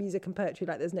churning out music and poetry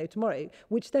like there's no tomorrow,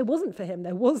 which there wasn't for him.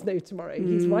 There was no tomorrow.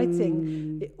 He's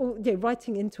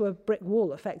writing into a brick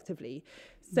wall, effectively.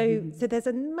 So there's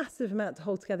a massive amount to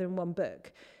hold together in one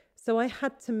book. So I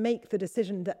had to make the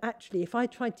decision that actually, if I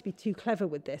tried to be too clever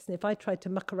with this, and if I tried to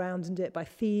muck around and do it by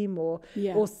theme or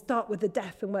start with the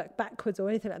death and work backwards or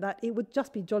anything like that, it would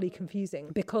just be jolly confusing,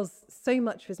 because so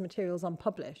much of his material is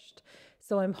unpublished.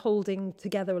 So I'm holding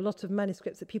together a lot of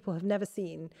manuscripts that people have never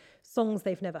seen, songs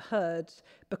they've never heard,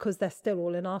 because they're still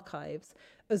all in archives,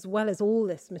 as well as all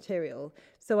this material.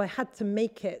 So I had to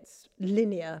make it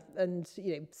linear and,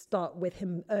 start with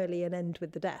him early and end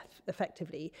with the death,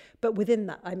 effectively. But within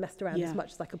that, I messed around as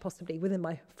much as I could possibly within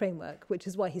my framework, which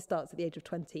is why he starts at the age of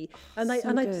 20. And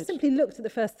I simply looked at the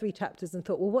first 3 chapters and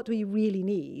thought, well, what do we really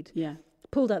need? Yeah.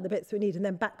 pulled out the bits that we need and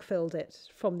then backfilled it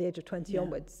from the age of 20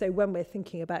 onwards. So when we're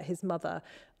thinking about his mother,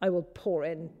 I will pour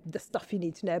in the stuff you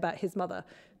need to know about his mother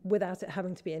without it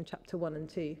having to be in chapter 1 and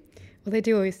 2. Well, they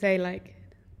do always say, like,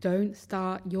 don't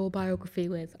start your biography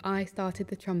with, I started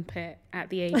the trumpet at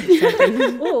the age of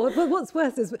 7. Or well, what's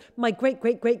worse is my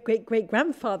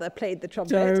great-great-great-great-great-grandfather played the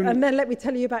trumpet. And then let me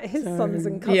tell you about his sons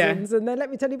and cousins. And then let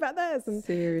me tell you about theirs. And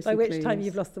Seriously, by which time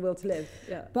you've lost the will to live.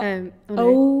 Yeah. But,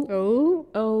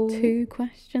 2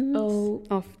 questions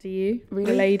after you.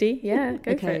 Really? The lady. Yeah,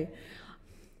 go for it.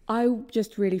 I'm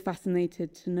just really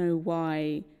fascinated to know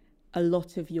why a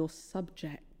lot of your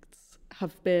subjects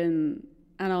have been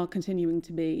and are continuing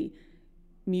to be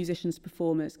musicians,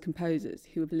 performers, composers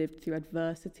who have lived through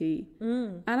adversity.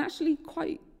 And actually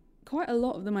quite a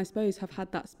lot of them, I suppose, have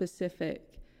had that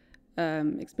specific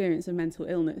experience of mental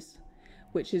illness,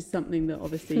 which is something that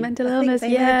obviously... Mental illness,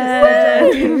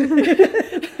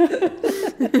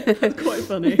 It's quite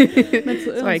funny.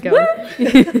 Mental illness. Sorry, go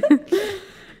on.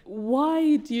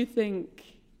 Why do you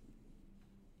think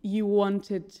you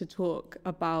wanted to talk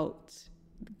about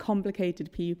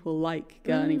complicated people like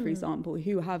Gurney, for example,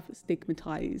 who have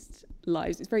stigmatized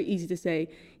lives? It's very easy to say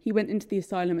he went into the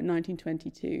asylum at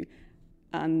 1922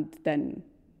 and then,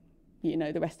 you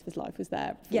know, the rest of his life was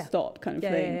there, full stop kind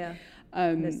of thing.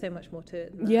 There's so much more to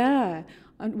it than that. Yeah.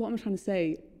 And what I'm trying to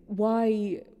say,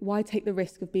 why take the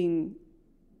risk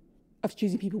of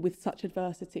choosing people with such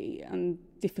adversity and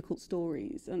difficult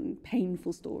stories and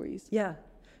painful stories? Yeah,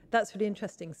 that's really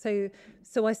interesting. So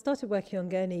I started working on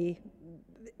Gurney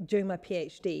during my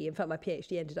PhD. In fact, my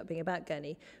PhD ended up being about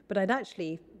Gurney, but I'd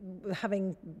actually,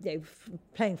 having, you know,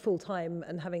 playing full time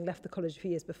and having left the college a few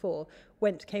years before,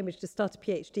 went to Cambridge to start a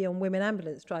PhD on women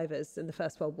ambulance drivers in the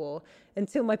First World War,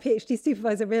 until my PhD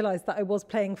supervisor realised that I was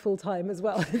playing full time as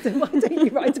well. So why don't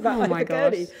you write about Ivor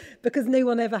Gurney? Because no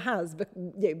one ever has,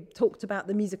 talked about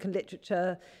the music and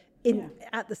literature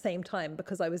at the same time,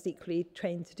 because I was equally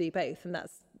trained to do both, and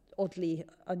that's oddly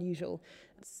unusual.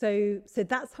 So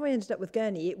that's how I ended up with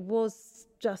Gurney. It was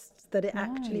just that it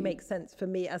actually makes sense for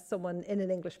me as someone in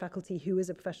an English faculty who is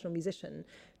a professional musician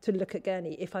to look at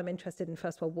Gurney if I'm interested in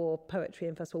First World War poetry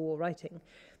and First World War writing.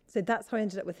 So that's how I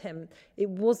ended up with him. It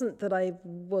wasn't that I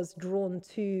was drawn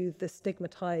to the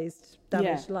stigmatized,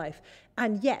 damaged life.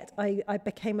 And yet I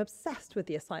became obsessed with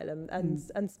the asylum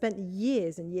and spent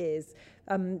years and years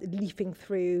leafing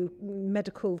through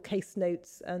medical case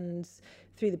notes and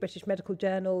through the British Medical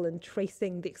Journal and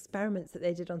tracing the experiments that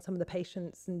they did on some of the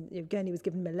patients. And, you know, Gurney was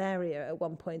given malaria at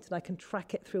one point, and I can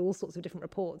track it through all sorts of different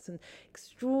reports and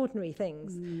extraordinary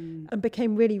things, and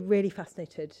became really, really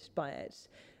fascinated by it.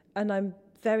 And I'm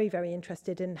very, very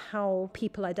interested in how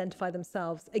people identify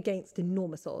themselves against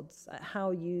enormous odds,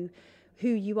 who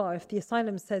you are. If the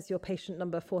asylum says you're patient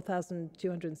number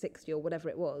 4,260 or whatever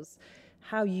it was,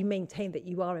 how you maintain that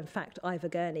you are in fact Ivor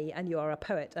Gurney and you are a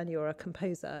poet and you're a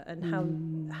composer,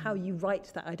 and how you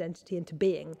write that identity into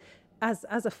being as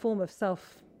a form of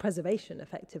self-preservation,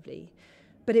 effectively.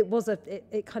 But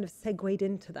it kind of segued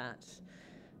into that.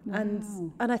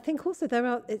 Wow. And I think also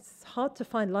it's hard to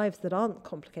find lives that aren't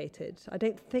complicated. I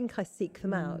don't think I seek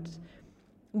them out.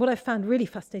 What I found really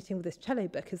fascinating with this cello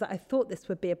book is that I thought this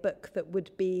would be a book that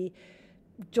would be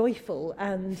joyful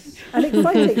and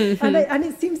exciting, and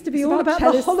it seems to be all about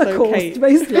the Holocaust,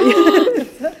 mostly.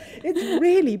 It's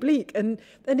really bleak, and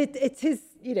it is,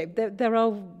 you know,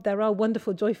 there are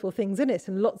wonderful, joyful things in it,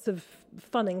 and lots of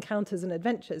fun encounters and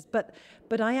adventures. But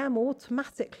I am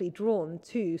automatically drawn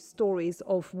to stories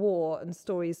of war and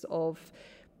stories of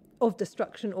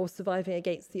destruction or surviving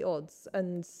against the odds,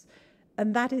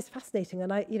 and that is fascinating.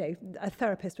 And a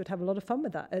therapist would have a lot of fun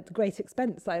with that at great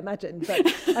expense, I imagine. But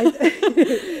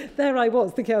there I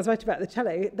was thinking I was writing about the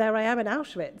cello. There I am in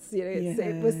Auschwitz. You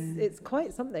know, it's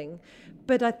quite something.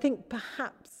 But I think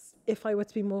perhaps if I were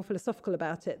to be more philosophical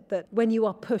about it, that when you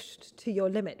are pushed to your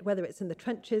limit, whether it's in the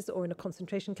trenches or in a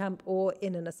concentration camp or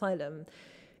in an asylum,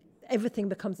 everything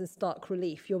becomes in stark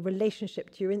relief. Your relationship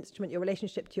to your instrument, your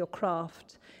relationship to your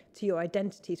craft, to your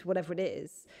identity, to whatever it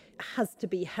is, has to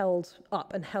be held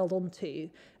up and held onto.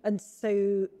 And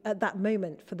so at that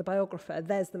moment for the biographer,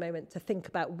 there's the moment to think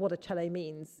about what a cello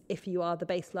means if you are the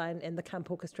bass line in the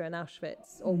camp orchestra in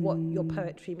Auschwitz, or what your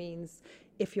poetry means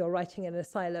if you're writing in an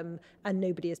asylum and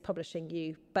nobody is publishing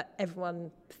you, but everyone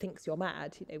thinks you're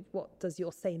mad. You know, what does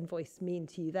your sane voice mean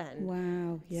to you then?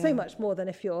 Wow. Yeah. So much more than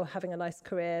if you're having a nice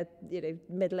career, you know,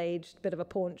 middle-aged, bit of a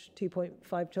paunch,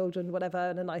 2.5 children, whatever,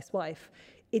 and a nice wife.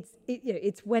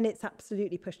 It's when it's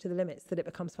absolutely pushed to the limits that it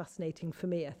becomes fascinating for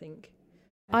me, I think.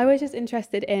 I was just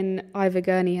interested in Ivor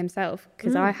Gurney himself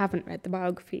because I haven't read the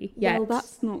biography yet. Well,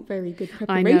 that's not very good I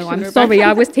preparation. know, I'm Rebecca. sorry,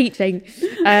 I was teaching.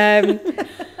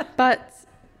 But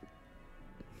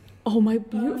Oh, my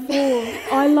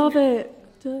beautiful. I love it.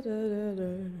 Da, da, da,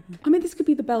 da. I mean, this could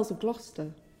be the bells of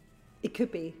Gloucester. It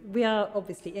could be. We are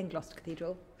obviously in Gloucester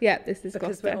Cathedral yeah, this is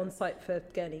because Gloucester. we're on site for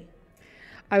Gurney.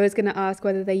 I was going to ask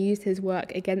whether they used his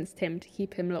work against him to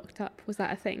keep him locked up. Was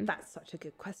that a thing? That's such a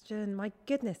good question. My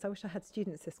goodness, I wish I had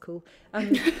students this cool.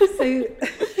 So,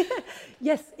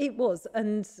 yes, it was.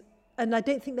 And I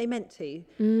don't think they meant to,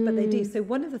 but they do. So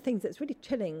one of the things that's really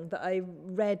chilling that I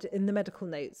read in the medical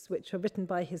notes, which are written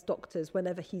by his doctors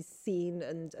whenever he's seen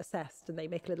and assessed, and they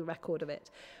make a little record of it,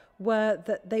 were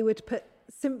that they would put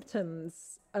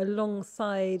symptoms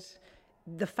alongside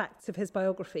the facts of his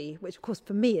biography, which of course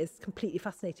for me is completely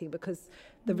fascinating because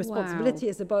the responsibility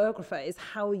as a biographer is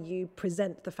how you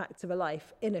present the facts of a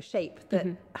life in a shape that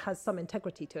has some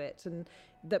integrity to it and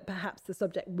that perhaps the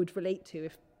subject would relate to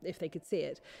if they could see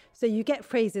it. So you get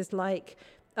phrases like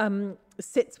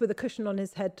sits with a cushion on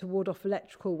his head to ward off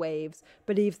electrical waves,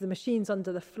 believes the machines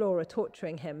under the floor are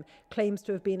torturing him, claims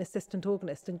to have been assistant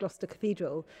organist in Gloucester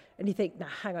Cathedral. And you think, now,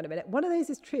 hang on a minute, one of those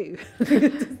is true. That's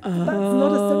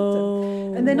not a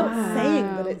symptom. And they're not saying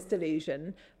that it's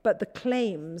delusion, but the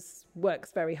claims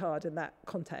works very hard in that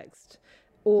context.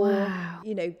 Or,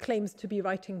 you know, claims to be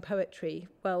writing poetry.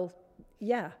 Well,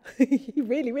 yeah, he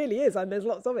really, really is, and there's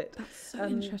lots of it. That's so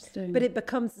interesting. But it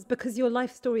becomes, because your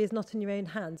life story is not in your own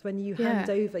hands, when you hand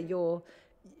over your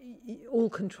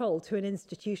all control to an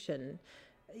institution,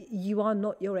 you are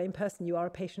not your own person, you are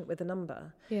a patient with a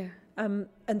number. Yeah. And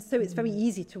so it's very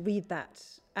easy to read that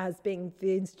as being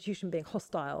the institution being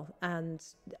hostile and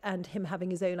him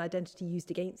having his own identity used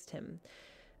against him.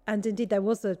 And indeed, there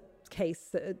was a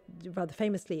case, rather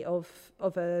famously, of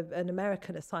an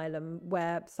American asylum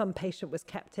where some patient was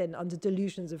kept in under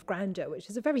delusions of grandeur, which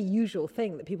is a very usual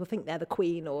thing that people think they're the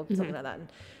queen or something like that.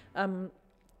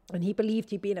 And he believed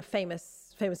he'd been a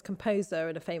famous composer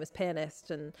and a famous pianist,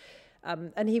 and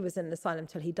he was in an asylum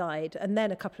till he died. And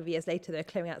then a couple of years later, they were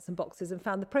clearing out some boxes and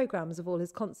found the programs of all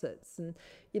his concerts. And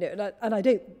you know, and I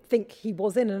don't think he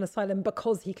was in an asylum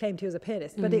because he claimed he was a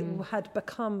pianist, but it had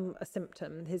become a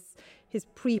symptom. His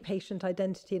pre-patient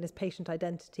identity and his patient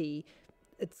identity,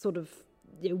 it's sort of,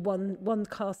 you know, one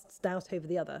casts doubt over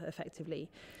the other, effectively.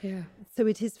 Yeah. So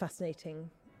it is fascinating.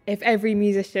 If every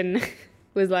musician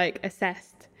was like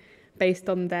assessed based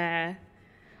on their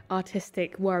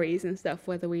artistic worries and stuff,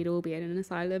 whether we'd all be in an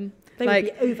asylum. They would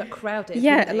be overcrowded.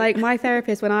 Yeah, wouldn't they? like my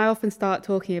therapist, when I often start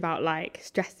talking about like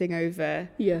stressing over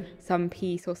some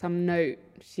piece or some note,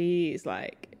 she's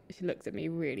like, she looks at me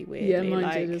really weirdly. Yeah, mine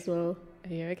like, did as well.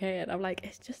 Are you okay? And I'm like,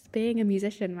 it's just being a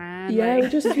musician, man. Yeah,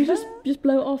 like, you just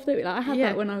blow it off, don't you? Like, I had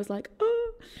that when I was like,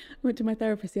 I went to my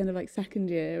therapist at the end of like second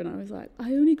year, and I was like,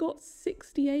 I only got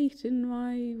 68 in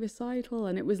my recital,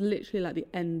 and it was literally like the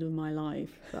end of my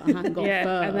life that I hadn't got first.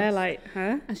 And they're like,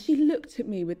 huh? And she looked at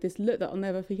me with this look that I'll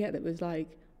never forget. That was like,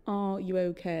 are you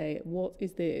okay? What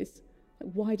is this?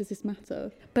 Why does this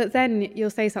matter? But then you'll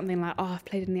say something like, oh, I've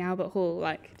played in the Albert Hall,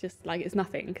 like just like it's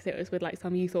nothing because it was with like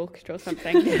some youth orchestra or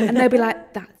something. And they'll be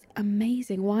like, that's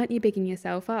amazing. Why aren't you bigging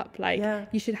yourself up? Like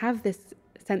you should have this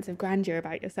sense of grandeur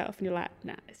about yourself. And you're like,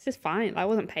 nah, it's just fine. I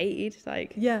wasn't paid.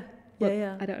 Like, yeah.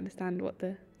 I don't understand what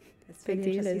the it's big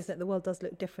really deal interesting, is. isn't it? The world does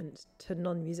look different to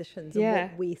non-musicians, and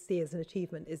what we see as an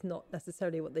achievement is not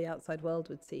necessarily what the outside world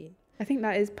would see. I think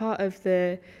that is part of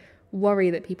the worry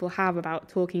that people have about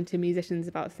talking to musicians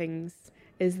about things,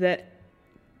 is that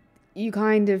you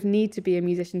kind of need to be a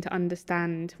musician to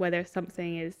understand whether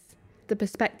something is, the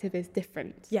perspective is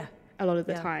different a lot of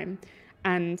the time,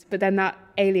 but then that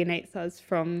alienates us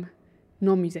from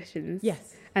non-musicians.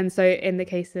 And so in the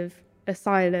case of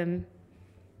asylum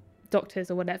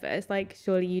doctors or whatever, it's like,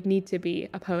 surely you'd need to be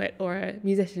a poet or a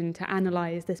musician to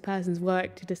analyze this person's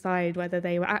work to decide whether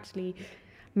they were actually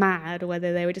mad or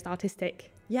whether they were just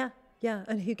artistic. Yeah,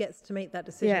 and who gets to make that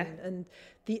decision? And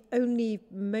the only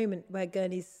moment where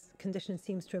Gurney's condition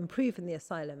seems to improve in the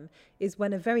asylum is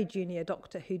when a very junior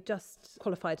doctor who just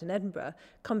qualified in Edinburgh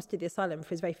comes to the asylum for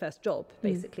his very first job,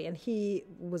 basically. And he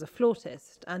was a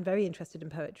flautist and very interested in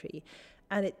poetry.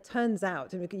 And it turns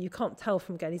out, and you can't tell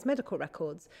from Gurney's medical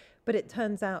records, but it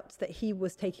turns out that he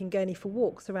was taking Gurney for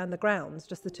walks around the grounds,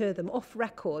 just the two of them, off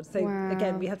record. So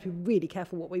again, we have to be really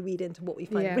careful what we read into what we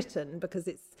find written, because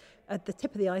it's at the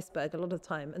tip of the iceberg a lot of the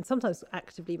time, and sometimes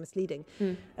actively misleading.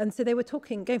 And so they were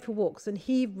going for walks, and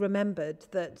he remembered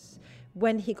that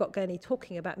when he got Gurney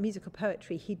talking about musical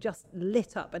poetry, he just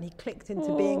lit up and he clicked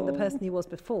into being the person he was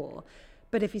before.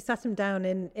 But if you sat him down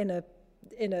in a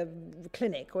in a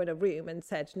clinic or in a room and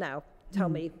said, now tell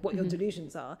me what your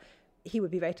delusions are, he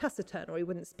would be very taciturn, or he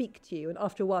wouldn't speak to you. And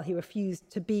after a while, he refused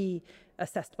to be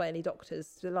assessed by any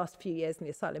doctors. The last few years in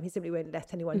the asylum, he simply won't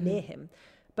let anyone near him.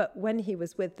 But when he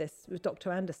was with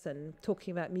Dr. Anderson,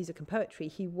 talking about music and poetry,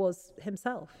 he was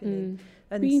himself. You know?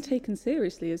 And being taken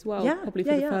seriously as well, probably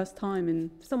for the first time. And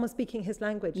someone speaking his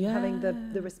language and having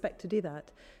the respect to do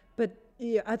that. But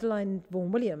Adeline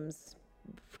Vaughan Williams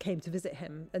came to visit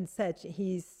him and said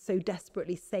he's so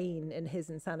desperately sane in his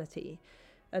insanity.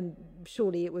 And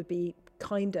surely it would be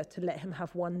kinder to let him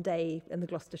have one day in the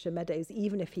Gloucestershire meadows,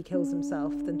 even if he kills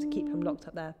himself, than to keep him locked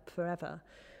up there forever.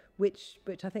 Which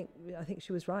I think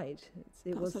she was right.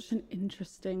 It was such an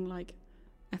interesting,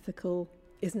 ethical,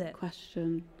 isn't it?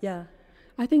 Question. Yeah.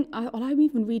 I think I'm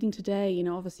even reading today.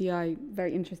 obviously I'm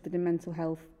very interested in mental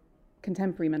health,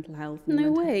 contemporary mental health.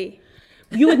 No way.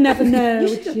 You would never know.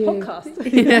 You should do a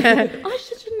podcast. I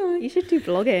should know. You should do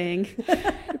blogging.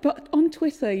 But on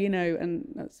Twitter, and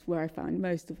that's where I find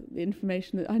most of the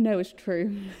information that I know is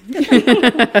true.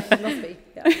 It must be.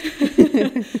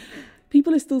 Yeah.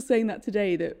 People are still saying that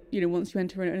today, that, once you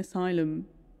enter an asylum,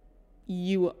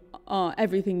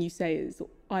 everything you say is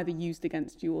either used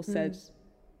against you or said,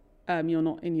 you're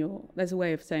not in there's a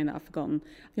way of saying that, I've forgotten,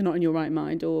 you're not in your right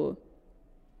mind, or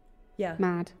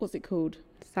mad. What's it called?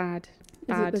 Sad.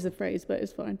 Bad. There's a phrase, but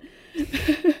it's fine.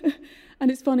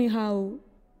 And it's funny how,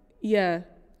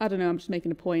 I don't know, I'm just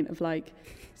making a point of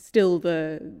still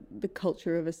the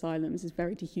culture of asylums is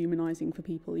very dehumanizing for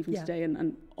people even today,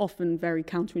 and often very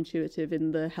counterintuitive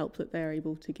in the help that they're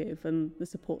able to give and the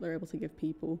support they're able to give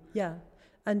people. Yeah.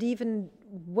 And even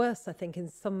worse, I think, in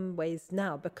some ways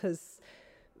now, because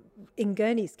in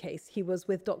Gurney's case, he was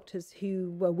with doctors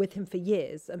who were with him for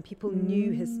years, and people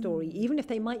knew his story. Even if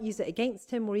they might use it against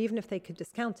him, or even if they could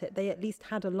discount it, they at least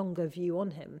had a longer view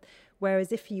on him.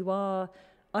 Whereas if you are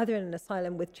either in an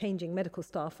asylum with changing medical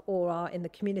staff or are in the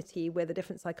community with a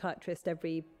different psychiatrist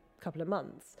every couple of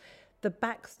months, the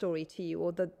backstory to you,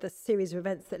 or the series of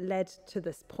events that led to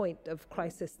this point of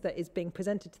crisis that is being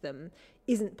presented to them,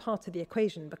 isn't part of the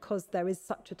equation, because there is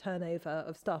such a turnover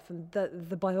of staff, and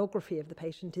the biography of the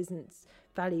patient isn't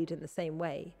valued in the same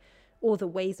way, or the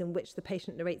ways in which the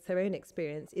patient narrates their own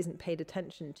experience isn't paid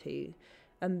attention to.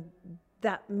 And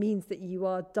that means that you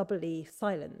are doubly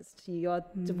silenced. You are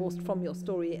divorced from your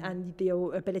story, and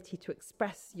your ability to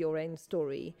express your own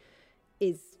story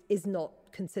is not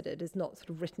considered, is not sort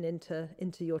of written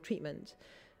into your treatment.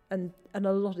 And a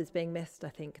lot is being missed, I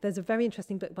think. There's a very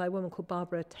interesting book by a woman called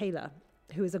Barbara Taylor,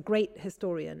 who is a great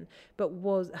historian, but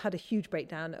had a huge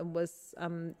breakdown and was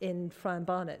in Friar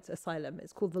Barnet Asylum.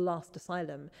 It's called The Last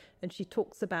Asylum. And she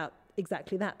talks about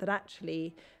exactly that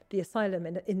actually the asylum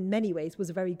in many ways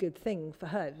was a very good thing for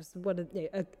her. It was one of,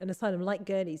 an asylum like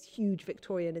Gurney's huge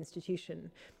Victorian institution,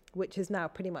 which is now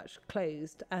pretty much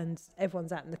closed, and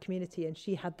everyone's out in the community. And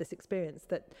she had this experience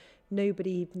that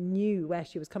nobody knew where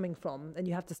she was coming from, and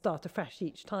you have to start afresh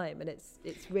each time, and it's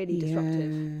really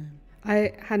disruptive.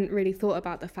 I hadn't really thought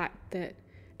about the fact that,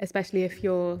 especially if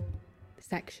you're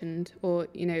sectioned or,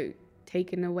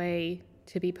 taken away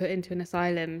to be put into an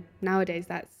asylum, nowadays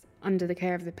that's under the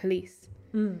care of the police,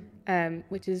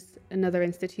 which is another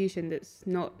institution that's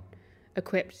not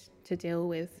equipped to deal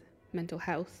with mental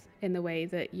health in the way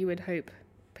that you would hope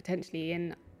potentially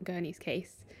in Gurney's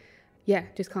case.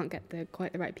 Just can't get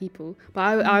quite the right people.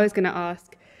 But I was going to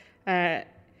ask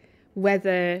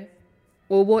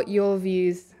what your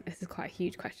views, this is quite a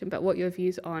huge question, but what your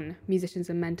views on musicians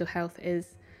and mental health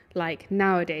is like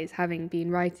nowadays, having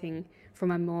been writing from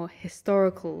a more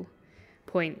historical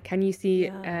point. Can you see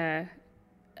a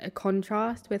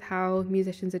contrast with how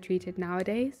musicians are treated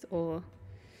nowadays, or?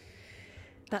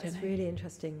 That's really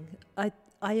interesting.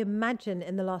 I imagine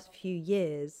in the last few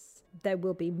years there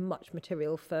will be much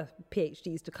material for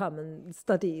PhDs to come and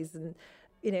studies, and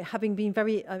having been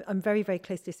I'm very, very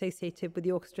closely associated with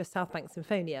the Orchestra South Bank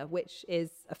Symphonia, which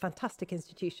is a fantastic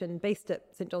institution based at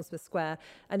St John Smith Square,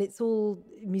 and it's all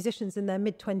musicians in their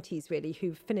mid-20s really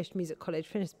who've finished music college,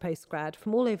 finished postgrad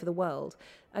from all over the world,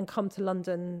 and come to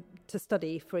London to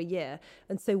study for a year.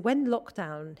 And so when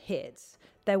lockdown hit,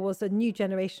 there was a new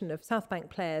generation of South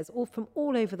Bank players all from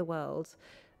all over the world,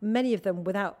 many of them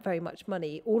without very much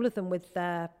money, all of them with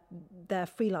their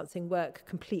freelancing work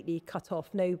completely cut off,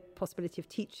 no possibility of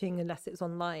teaching unless it was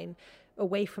online,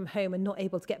 away from home and not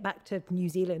able to get back to New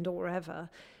Zealand or wherever.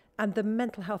 And the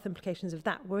mental health implications of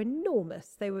that were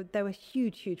enormous. There were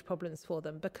huge, huge problems for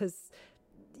them, because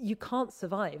you can't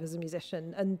survive as a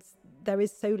musician, and there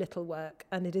is so little work,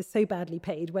 and it is so badly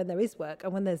paid when there is work,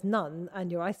 and when there's none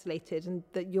and you're isolated, and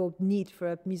that your need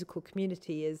for a musical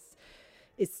community is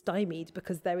is stymied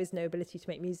because there is no ability to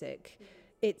make music.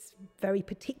 It's very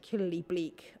particularly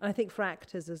bleak. I think for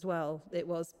actors as well it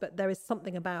was, but there is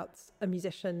something about a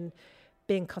musician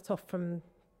being cut off from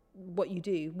what you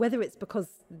do, whether it's because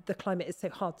the climate is so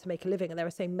hard to make a living and there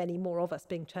are so many more of us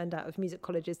being churned out of music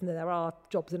colleges than there are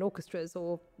jobs in orchestras,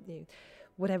 or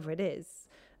whatever it is,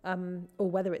 or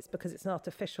whether it's because it's an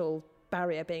artificial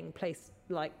barrier being placed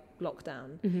like lockdown.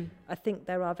 Mm-hmm. I think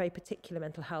there are very particular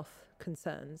mental health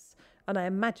concerns, and I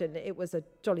imagine it was a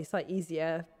jolly sight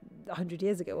easier 100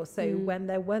 years ago or so when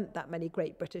there weren't that many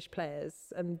great British players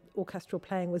and orchestral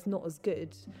playing was not as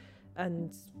good,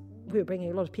 and we were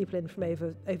bringing a lot of people in from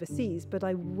overseas, but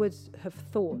I would have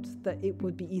thought that it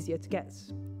would be easier to get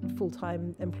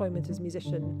full-time employment as a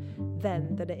musician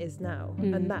then than it is now.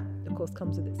 And that, of course,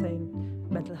 comes with its own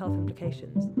mental health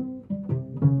implications.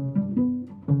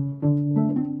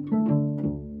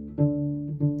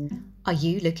 Are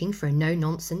you looking for a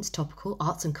no-nonsense topical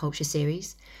arts and culture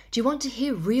series? Do you want to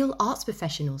hear real arts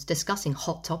professionals discussing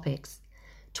hot topics?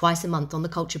 Twice a month on The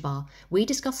Culture Bar, we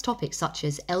discuss topics such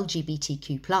as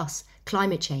LGBTQ+,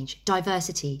 climate change,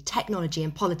 diversity, technology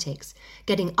and politics,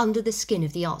 getting under the skin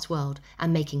of the arts world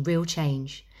and making real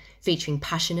change. Featuring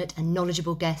passionate and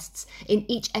knowledgeable guests, in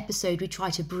each episode we try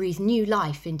to breathe new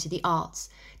life into the arts,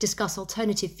 discuss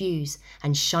alternative views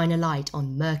and shine a light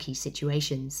on murky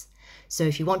situations. So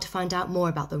if you want to find out more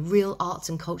about the real arts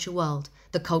and culture world,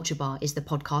 The Culture Bar is the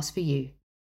podcast for you.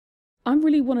 I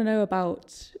really want to know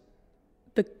about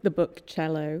the book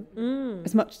Cello,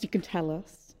 as much as you can tell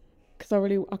us, because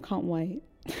I can't wait.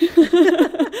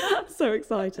 So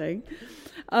exciting.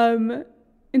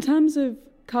 In terms of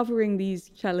covering these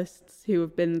cellists who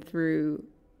have been through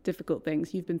difficult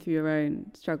things, you've been through your own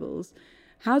struggles,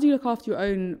 how do you look after your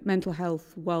own mental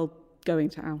health while going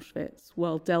to Auschwitz,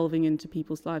 while delving into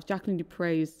people's lives? Jacqueline du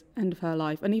Pré's end of her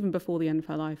life, and even before the end of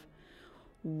her life,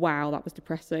 wow, that was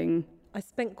depressing. I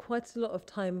spent quite a lot of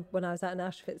time when I was out in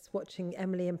Auschwitz watching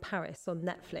Emily in Paris on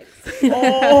Netflix.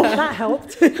 Oh, that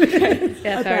helped.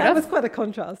 Yeah, That was quite a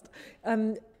contrast.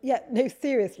 No,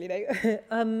 seriously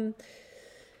though.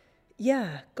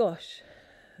 Gosh.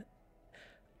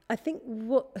 I think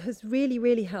what has really,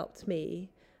 really helped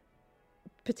me,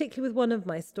 particularly with one of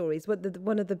my stories,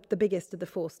 one of the biggest of the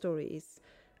 4 stories,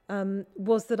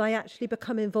 was that I actually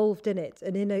become involved in it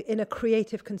and in a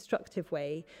creative, constructive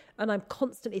way. And I'm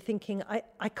constantly thinking,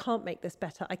 I can't make this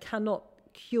better. I cannot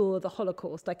cure the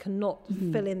Holocaust. I cannot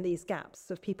fill in these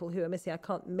gaps of people who are missing. I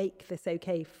can't make this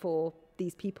okay for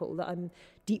these people that I'm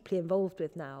deeply involved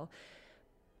with now.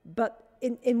 But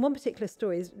in one particular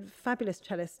story, a fabulous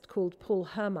cellist called Paul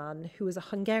Hermann, who was a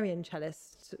Hungarian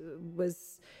cellist,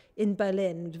 was in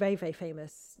Berlin, very, very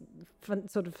famous,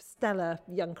 sort of stellar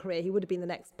young career. He would have been the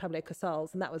next Pablo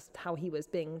Casals, and that was how he was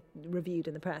being reviewed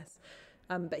in the press.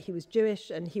 But he was Jewish,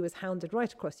 and he was hounded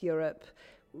right across Europe,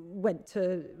 went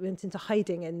into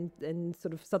hiding in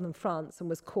sort of southern France and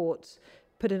was caught,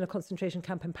 put in a concentration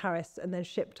camp in Paris, and then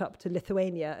shipped up to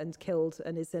Lithuania and killed,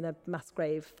 and is in a mass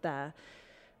grave there.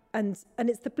 And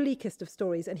it's the bleakest of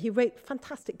stories. And he wrote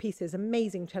fantastic pieces,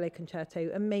 amazing cello concerto,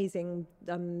 amazing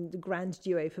grand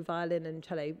duo for violin and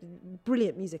cello.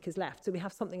 Brilliant music is left. So we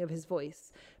have something of his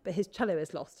voice, but his cello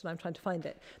is lost and I'm trying to find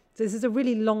it. So this is a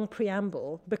really long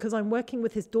preamble because I'm working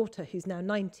with his daughter who's now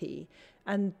 90.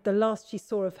 And the last she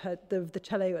saw of her, the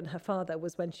cello and her father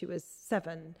was when she was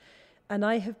 7. And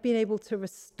I have been able to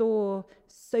restore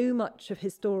so much of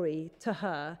his story to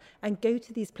her and go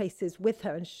to these places with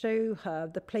her and show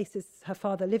her the places her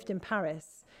father lived in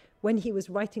Paris when he was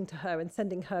writing to her and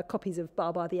sending her copies of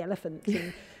Baba the Elephant.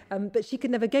 And, but she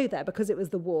could never go there because it was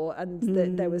the war and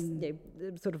there was,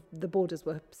 sort of the borders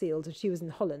were sealed and she was in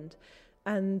Holland.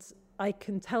 And I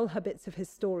can tell her bits of his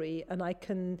story and I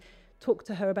can talk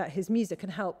to her about his music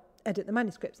and help edit the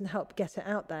manuscripts and help get it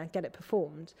out there, get it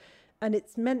performed. And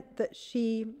it's meant that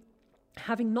she,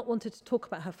 having not wanted to talk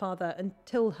about her father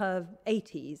until her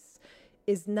 80s,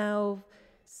 is now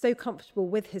so comfortable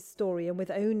with his story and with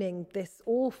owning this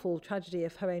awful tragedy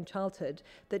of her own childhood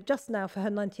that just now for her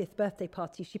 90th birthday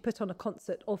party, she put on a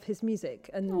concert of his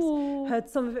music and heard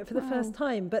some of it for the first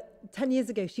time. But 10 years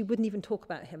ago, she wouldn't even talk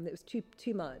about him. It was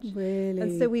too much. Really?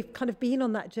 And so we've kind of been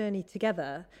on that journey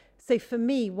together. So for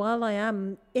me, while I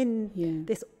am in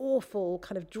this awful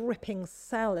kind of dripping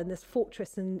cell in this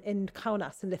fortress in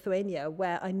Kaunas in Lithuania,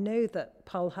 where I know that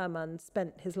Paul Hermann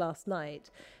spent his last night,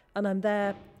 and I'm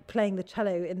there playing the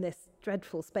cello in this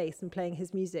dreadful space and playing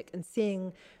his music and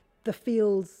seeing the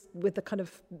fields with the kind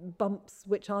of bumps,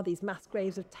 which are these mass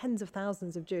graves of tens of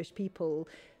thousands of Jewish people,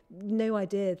 no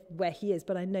idea where he is,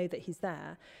 but I know that he's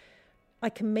there. I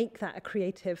can make that a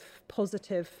creative,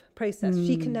 positive process.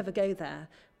 She can never go there,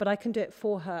 but I can do it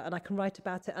for her, and I can write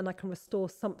about it, and I can restore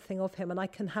something of him, and I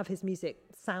can have his music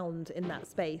sound in that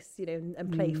space, you know,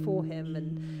 and play for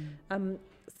him. And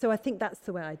so I think that's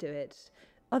the way I do it.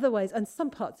 Otherwise, and some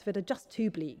parts of it are just too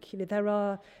bleak. You know,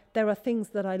 there are things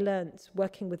that I learnt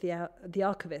working with the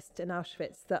archivist in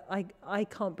Auschwitz that I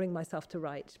can't bring myself to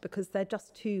write because they're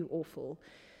just too awful.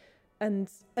 And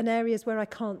areas where I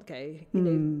can't go, you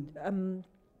know,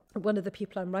 one of the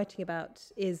people I'm writing about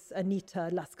is Anita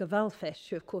Lasker-Wallfisch,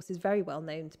 who of course is very well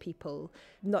known to people,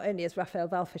 not only as Raphael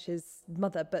Wallfisch's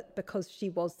mother, but because she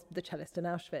was the cellist in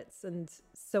Auschwitz. And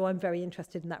so I'm very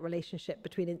interested in that relationship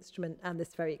between instrument and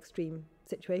this very extreme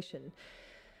situation.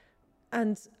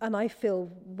 And I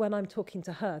feel when I'm talking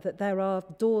to her that there are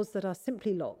doors that are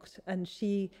simply locked, and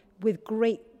she, with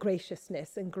great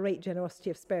graciousness and great generosity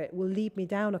of spirit, will lead me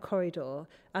down a corridor,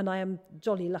 and I am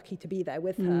jolly lucky to be there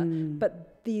with her.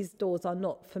 But these doors are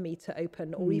not for me to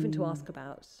open or even to ask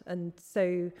about. And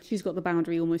so she's got the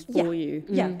boundary almost for you.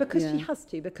 Yeah, because she has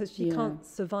to, because she can't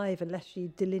survive unless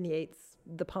she delineates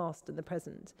the past and the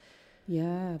present.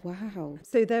 Yeah, wow.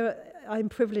 So I'm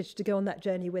privileged to go on that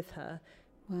journey with her.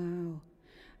 Wow.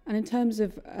 And in terms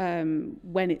of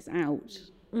when it's out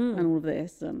and all of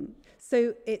this?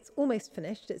 So it's almost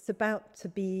finished. It's about to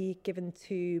be given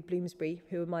to Bloomsbury,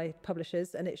 who are my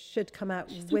publishers, and it should come out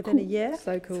within a year.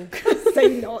 So cool. So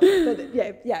not, but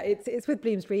yeah, it's with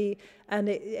Bloomsbury, and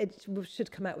it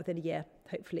should come out within a year,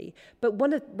 hopefully. But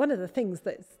one of the things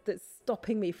that's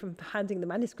stopping me from handing the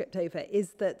manuscript over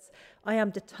is that I am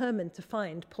determined to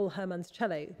find Paul Hermann's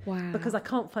cello. Wow. Because I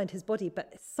can't find his body,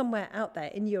 but somewhere out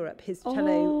there in Europe his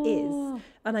cello is,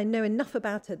 and I know enough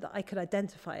about it that I could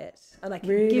identify it, and I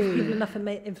can give people enough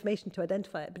information to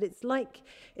identify it. But it's like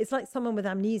someone with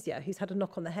amnesia who's had a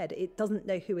knock on the head. It doesn't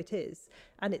know who it is,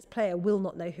 and its player will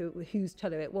not know whose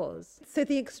cello it was. So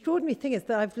the extraordinary thing is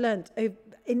that I've learned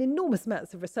in enormous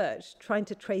amounts of research trying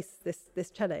to trace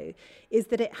this cello is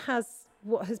that it has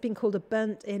what has been called a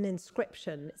burnt-in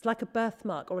inscription. It's like a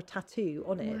birthmark or a tattoo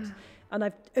on it. And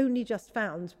I've only just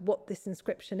found what this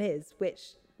inscription is,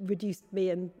 which reduced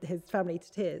me and his family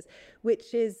to tears,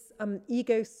 which is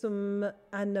ego sum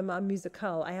anima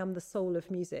musical. I am the soul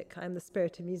of music. I am the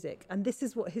spirit of music. And this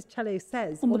is what his cello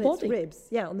says on its ribs.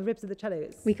 Yeah, on the ribs of the cello.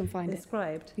 We can find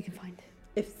inscribed. it. We can find it.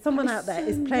 If someone out there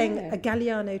is playing a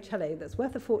Galliano cello that's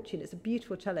worth a fortune, it's a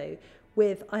beautiful cello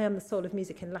with I am the soul of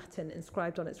music in Latin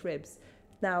inscribed on its ribs.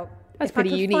 Now, that's if I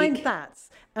pretty could unique. find that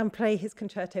and play his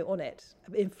concerto on it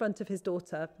in front of his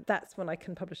daughter, that's when I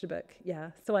can publish a book.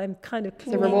 Yeah. So I'm kind of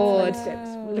a reward.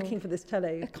 Looking for this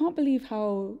cello. I can't believe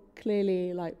how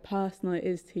clearly personal it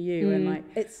is to you, and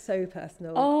it's so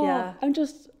personal.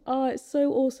 It's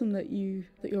so awesome that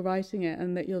you're writing it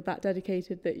and that you're that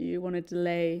dedicated that you want to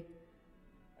delay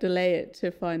it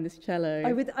to find this cello.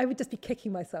 I would just be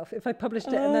kicking myself if I published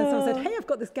it and then someone said, hey, I've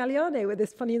got this Galliano with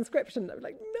this funny inscription. I'd be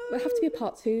like, no. There'll have to be a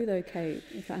part 2 though, Kate,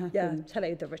 if that happens. Yeah,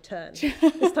 cello, the return.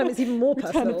 This time it's even more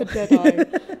personal. Return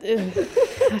of the Jedi.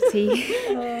 Hattie.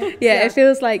 It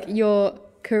feels like your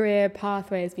career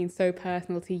pathway has been so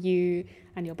personal to you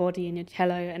and your body and your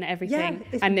cello and everything.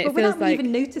 Yeah, and it but feels without like me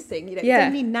even noticing, it's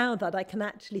only now that I can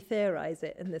actually theorise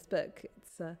it in this book.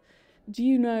 It's Do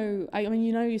you know,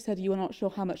 you said you were not sure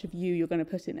how much of you're going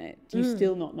to put in it. Do you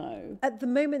still not know? At the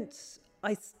moment,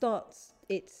 I start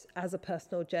it as a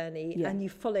personal journey, and you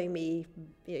follow me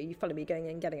going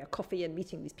and getting a coffee and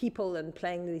meeting these people and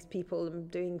playing these people and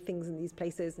doing things in these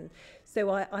places. And so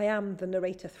I am the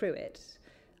narrator through it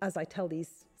as I tell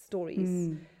these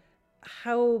stories.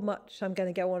 How much I'm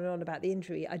going to go on and on about the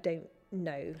injury, I don't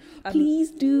know.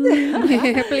 Please do.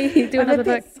 Please do another book.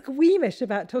 I'm a bit squeamish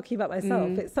about talking about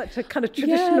myself. It's such a kind of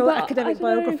traditional academic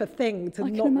biographer thing to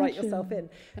not write yourself in.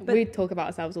 But we talk about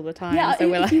ourselves all the time. Yeah,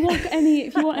 so if you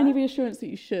want any reassurance that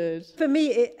you should. For me,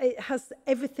 it has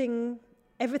everything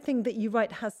that you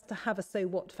write has to have a so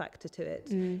what factor to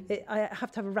it. I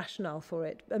have to have a rationale for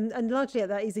it. And largely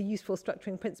that is a useful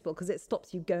structuring principle because it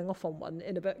stops you going off on one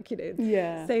in a book,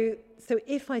 Yeah. So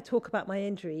if I talk about my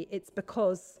injury, it's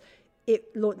because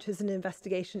it launches an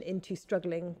investigation into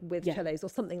struggling with cellos or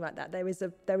something like that. There is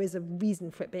a reason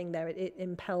for it being there. It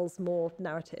impels more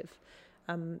narrative.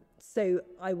 So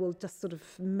I will just sort of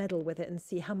meddle with it and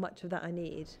see how much of that I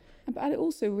need. But it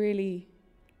also really,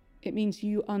 it means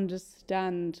you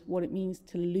understand what it means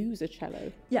to lose a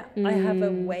cello. Yeah, I have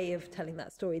a way of telling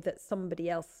that story that somebody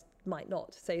else might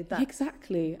not. So that's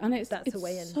exactly, and it's a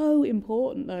way in. So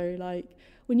important though. Like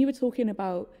when you were talking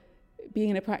about being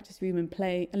in a practice room and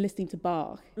playing and listening to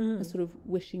Bach and sort of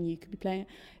wishing you could be playing,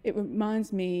 it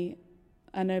reminds me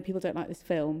I know people don't like this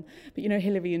film, but you know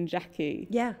Hilary and Jackie?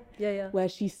 Yeah. Where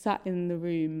she sat in the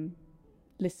room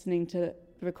listening to the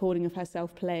recording of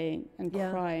herself playing and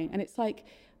crying. And it's like,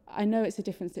 I know it's a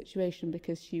different situation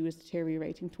because she was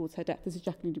deteriorating towards her death. This is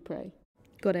Jacqueline du Pré.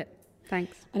 Got it.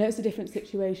 Thanks. I know it's a different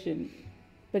situation,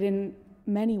 but in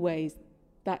many ways,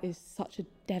 that is such a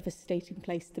devastating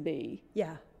place to be.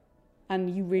 Yeah.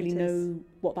 And you really know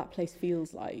what that place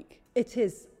feels like. It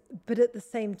is. But at the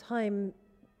same time,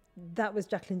 that was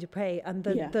Jacqueline du Pré, and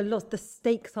the loss, the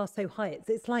stakes are so high.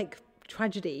 It's like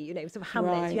tragedy, you know, sort of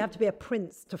Hamlet. Right. You have to be a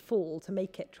prince to fall to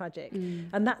make it tragic.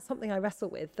 And that's something I wrestle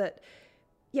with, that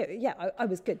I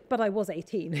was good, but I was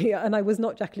 18 and I was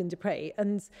not Jacqueline du Pré.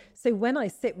 And so when I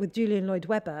sit with Julian Lloyd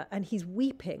Webber and he's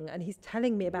weeping and he's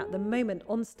telling me about the moment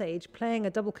on stage playing a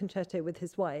double concerto with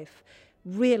his wife,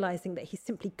 realizing that he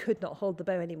simply could not hold the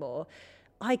bow anymore,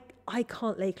 I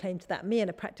can't lay claim to that. Me in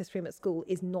a practice room at school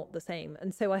is not the same.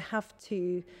 And so I have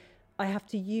to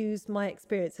use my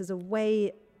experience as a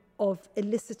way of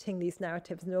eliciting these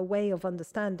narratives and a way of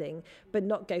understanding, but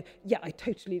not go, yeah, I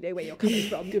totally know where you're coming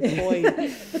from. Good point.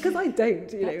 Because I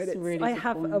don't, you know. That's And a really I good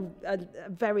have point. a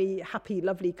very happy,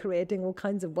 lovely career doing all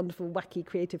kinds of wonderful, wacky,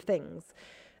 creative things.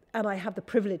 And I have the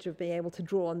privilege of being able to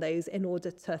draw on those in order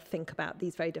to think about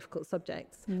these very difficult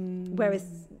subjects.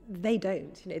 Whereas they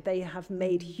don't, you know, they have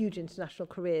made huge international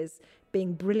careers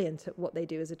being brilliant at what they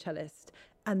do as a cellist.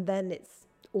 And then it's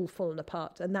all fallen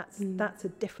apart. And that's a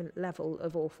different level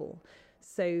of awful.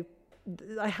 So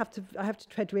I have to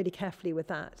tread really carefully with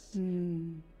that.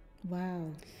 Wow.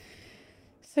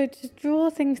 So to draw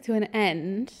things to an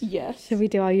end, Yes. should we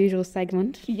do our usual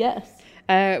segment? Yes.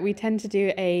 We tend to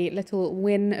do a little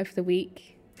win of the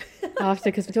week after,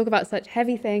 because we talk about such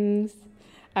heavy things,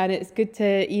 and it's good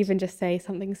to even just say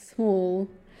something small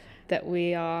that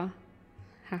we are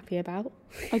happy about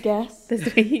I guess.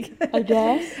 this week. I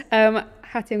guess.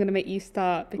 Hattie, I'm going to make you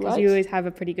start because Right. you always have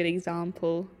a pretty good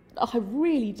example. I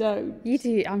really don't. You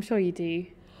do, I'm sure you do.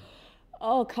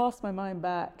 I'll cast my mind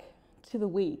back to the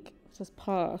week just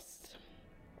past.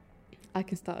 I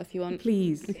can start if you want.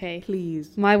 Please. Okay.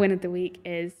 Please. My win of the week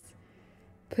is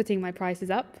putting my prices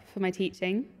up for my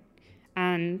teaching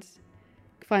and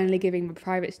finally giving my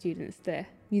private students the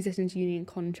Musicians Union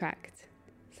contract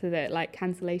so that like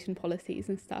cancellation policies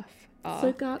and stuff are...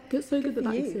 So good that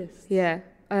that you. exists. Yeah.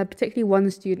 Particularly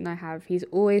one student I have, he's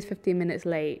always 15 minutes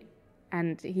late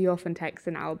and he often texts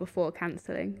an hour before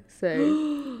cancelling.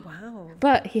 So, Wow.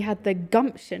 but he had the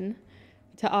gumption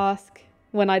to ask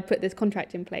when I'd put this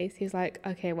contract in place. He was like,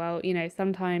 okay, well, you know,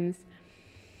 sometimes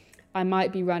I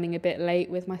might be running a bit late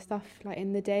with my stuff like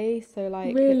in the day. So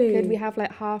like, Really? could we have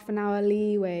like half an hour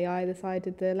leeway either side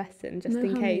of the lesson just No,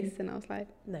 in honey. case? And I was like,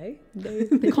 No.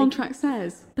 The contract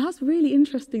says. That's really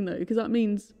interesting though, because that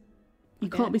means you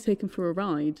Yeah. can't be taken for a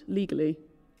ride legally.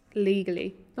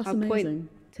 legally, That's I'll amazing. point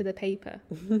to the paper.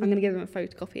 I'm going to give them a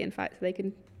photocopy, in fact, so they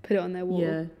can put it on their wall.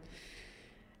 Yeah.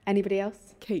 Anybody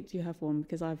else? Kate, do you have one?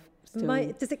 Because I've still...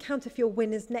 Does it count if your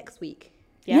win is next week?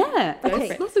 Yeah. Go Okay.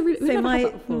 for it. That's a really... we've So never had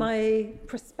that before. my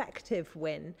prospective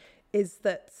win is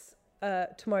that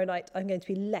tomorrow night I'm going to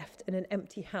be left in an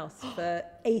empty house for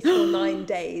 8 or 9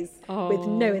 days with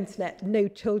no internet, no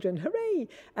children, hooray,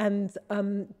 and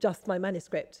just my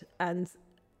manuscript,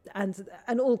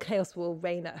 and all chaos will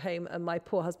reign at home, and my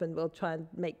poor husband will try and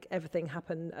make everything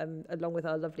happen along with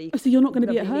our lovely. Oh, so you're not going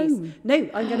to be at lovely niece. home? No,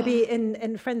 I'm going to be in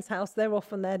a friend's house. They're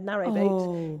off on their narrow boat,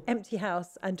 Oh. empty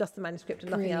house, and just the manuscript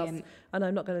and nothing else. Brilliant. And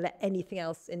I'm not going to let anything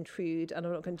else intrude, and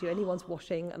I'm not going to do anyone's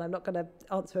washing, and I'm not going to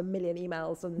answer a million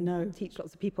emails and No. teach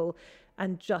lots of people,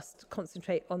 and just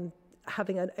concentrate on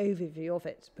having an overview of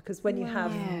it. Because when you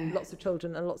have lots of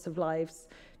children and lots of lives,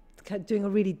 kind of doing a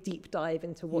really deep dive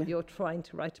into what you're trying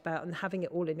to write about and having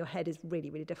it all in your head is really,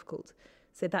 really difficult.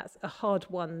 So that's a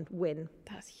hard-won win.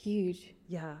 That's huge.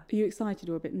 Yeah. Are you excited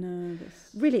or a bit nervous?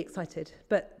 Really excited,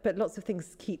 but lots of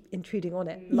things keep intruding on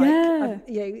it. Yeah.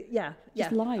 Yeah.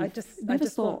 life. I It just never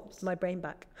want stops. my brain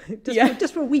back. Yeah.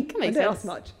 just for a week. I makes don't ask sense.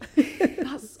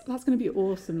 much. That's going to be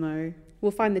awesome though. We'll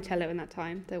find the cello in that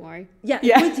time, don't worry. Yeah,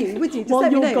 Yeah. would you? Just While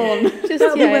let me you're know. gone. Just,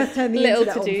 That'll be yeah, worth turning the little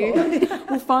internet to on do. for.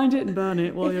 We'll find it and burn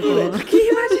it while you're gone. Can you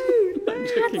imagine? I'm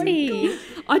joking. Hattie!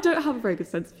 I don't have a very good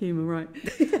sense of humour,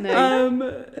 right?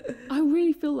 No. I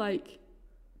really feel like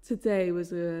today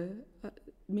was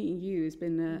meeting you has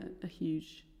been a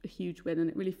huge win, and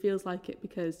it really feels like it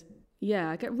because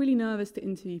I get really nervous to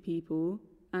interview people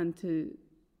and to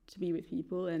be with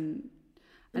people and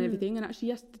everything. And actually,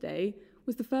 yesterday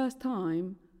was the first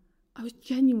time I was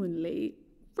genuinely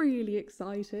really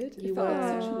excited. You It felt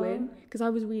like were. such a win because I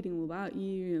was reading all about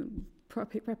you and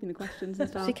prepping the questions and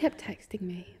stuff. She kept texting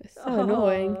me. It was so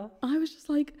annoying. I was just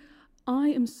like, I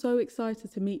am so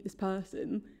excited to meet this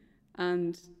person,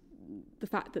 and the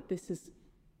fact that this has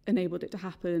enabled it to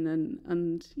happen,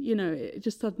 and you know, it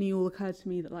just suddenly all occurred to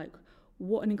me that, like,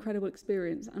 what an incredible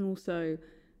experience. And also,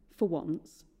 for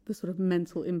once, the sort of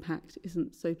mental impact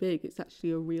isn't so big. It's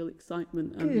actually a real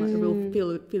excitement and like a real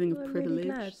feeling of I'm privilege. really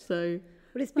glad. So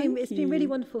Well, it's Thank been really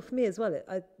wonderful for me as well.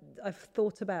 I've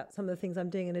thought about some of the things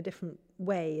I'm doing in a different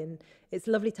way, and it's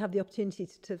lovely to have the opportunity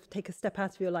to take a step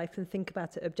out of your life and think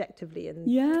about it objectively and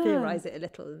theorize it a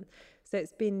little. And so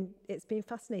it's been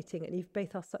fascinating, and you've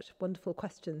both asked such wonderful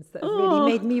questions that have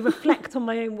really made me reflect on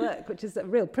my own work, which is a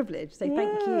real privilege. So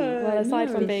thank you. Well,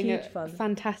 aside from It's being huge a fun.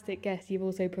 fantastic guest, you've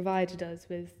also provided us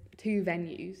with 2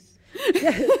 venues.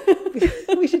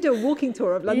 We should do a walking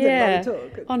tour of London while we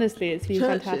talk. Honestly, it's been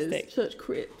fantastic. church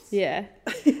crypts. Yeah.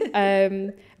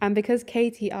 And because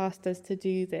Katie asked us to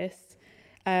do this,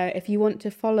 if you want to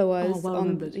follow us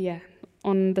on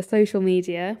the social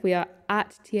media, we are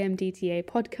at TMDTA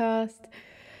Podcast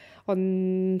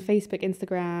on Facebook,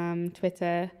 Instagram,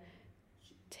 Twitter,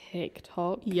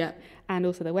 TikTok. Yeah. And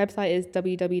also the website is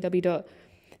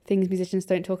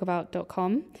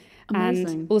www.thingsmusiciansdon'ttalkabout.com. Amazing.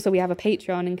 And also we have a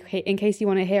Patreon in case you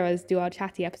want to hear us do our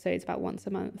chatty episodes about once a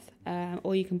month.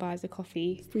 Or you can buy us a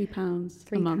coffee. £3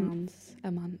 £3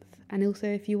 a month. And also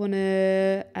if you want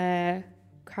to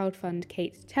crowdfund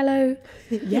Kate's cello,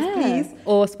 Yes, please.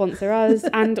 or sponsor us,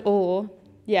 and or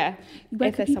Where if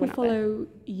can there's people someone out there. follow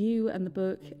you and the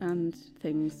book and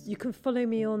things? You can follow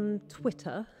me on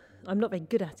Twitter. I'm not very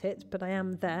good at it, but I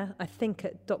am there. I think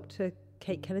at Dr.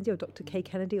 Kate Kennedy or Dr. K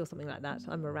Kennedy or something like that.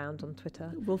 I'm around on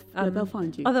Twitter. They'll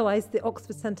find you. Otherwise, the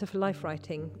Oxford Centre for Life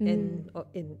Writing in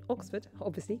Oxford,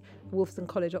 obviously, Wolfson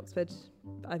College, Oxford.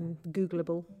 I'm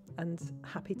Googleable and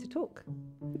happy to talk.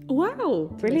 Wow.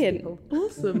 Brilliant. People.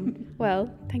 Awesome. Well,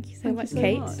 thank you so Thank you much, so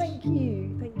Kate. much. Thank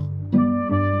you. Thank you.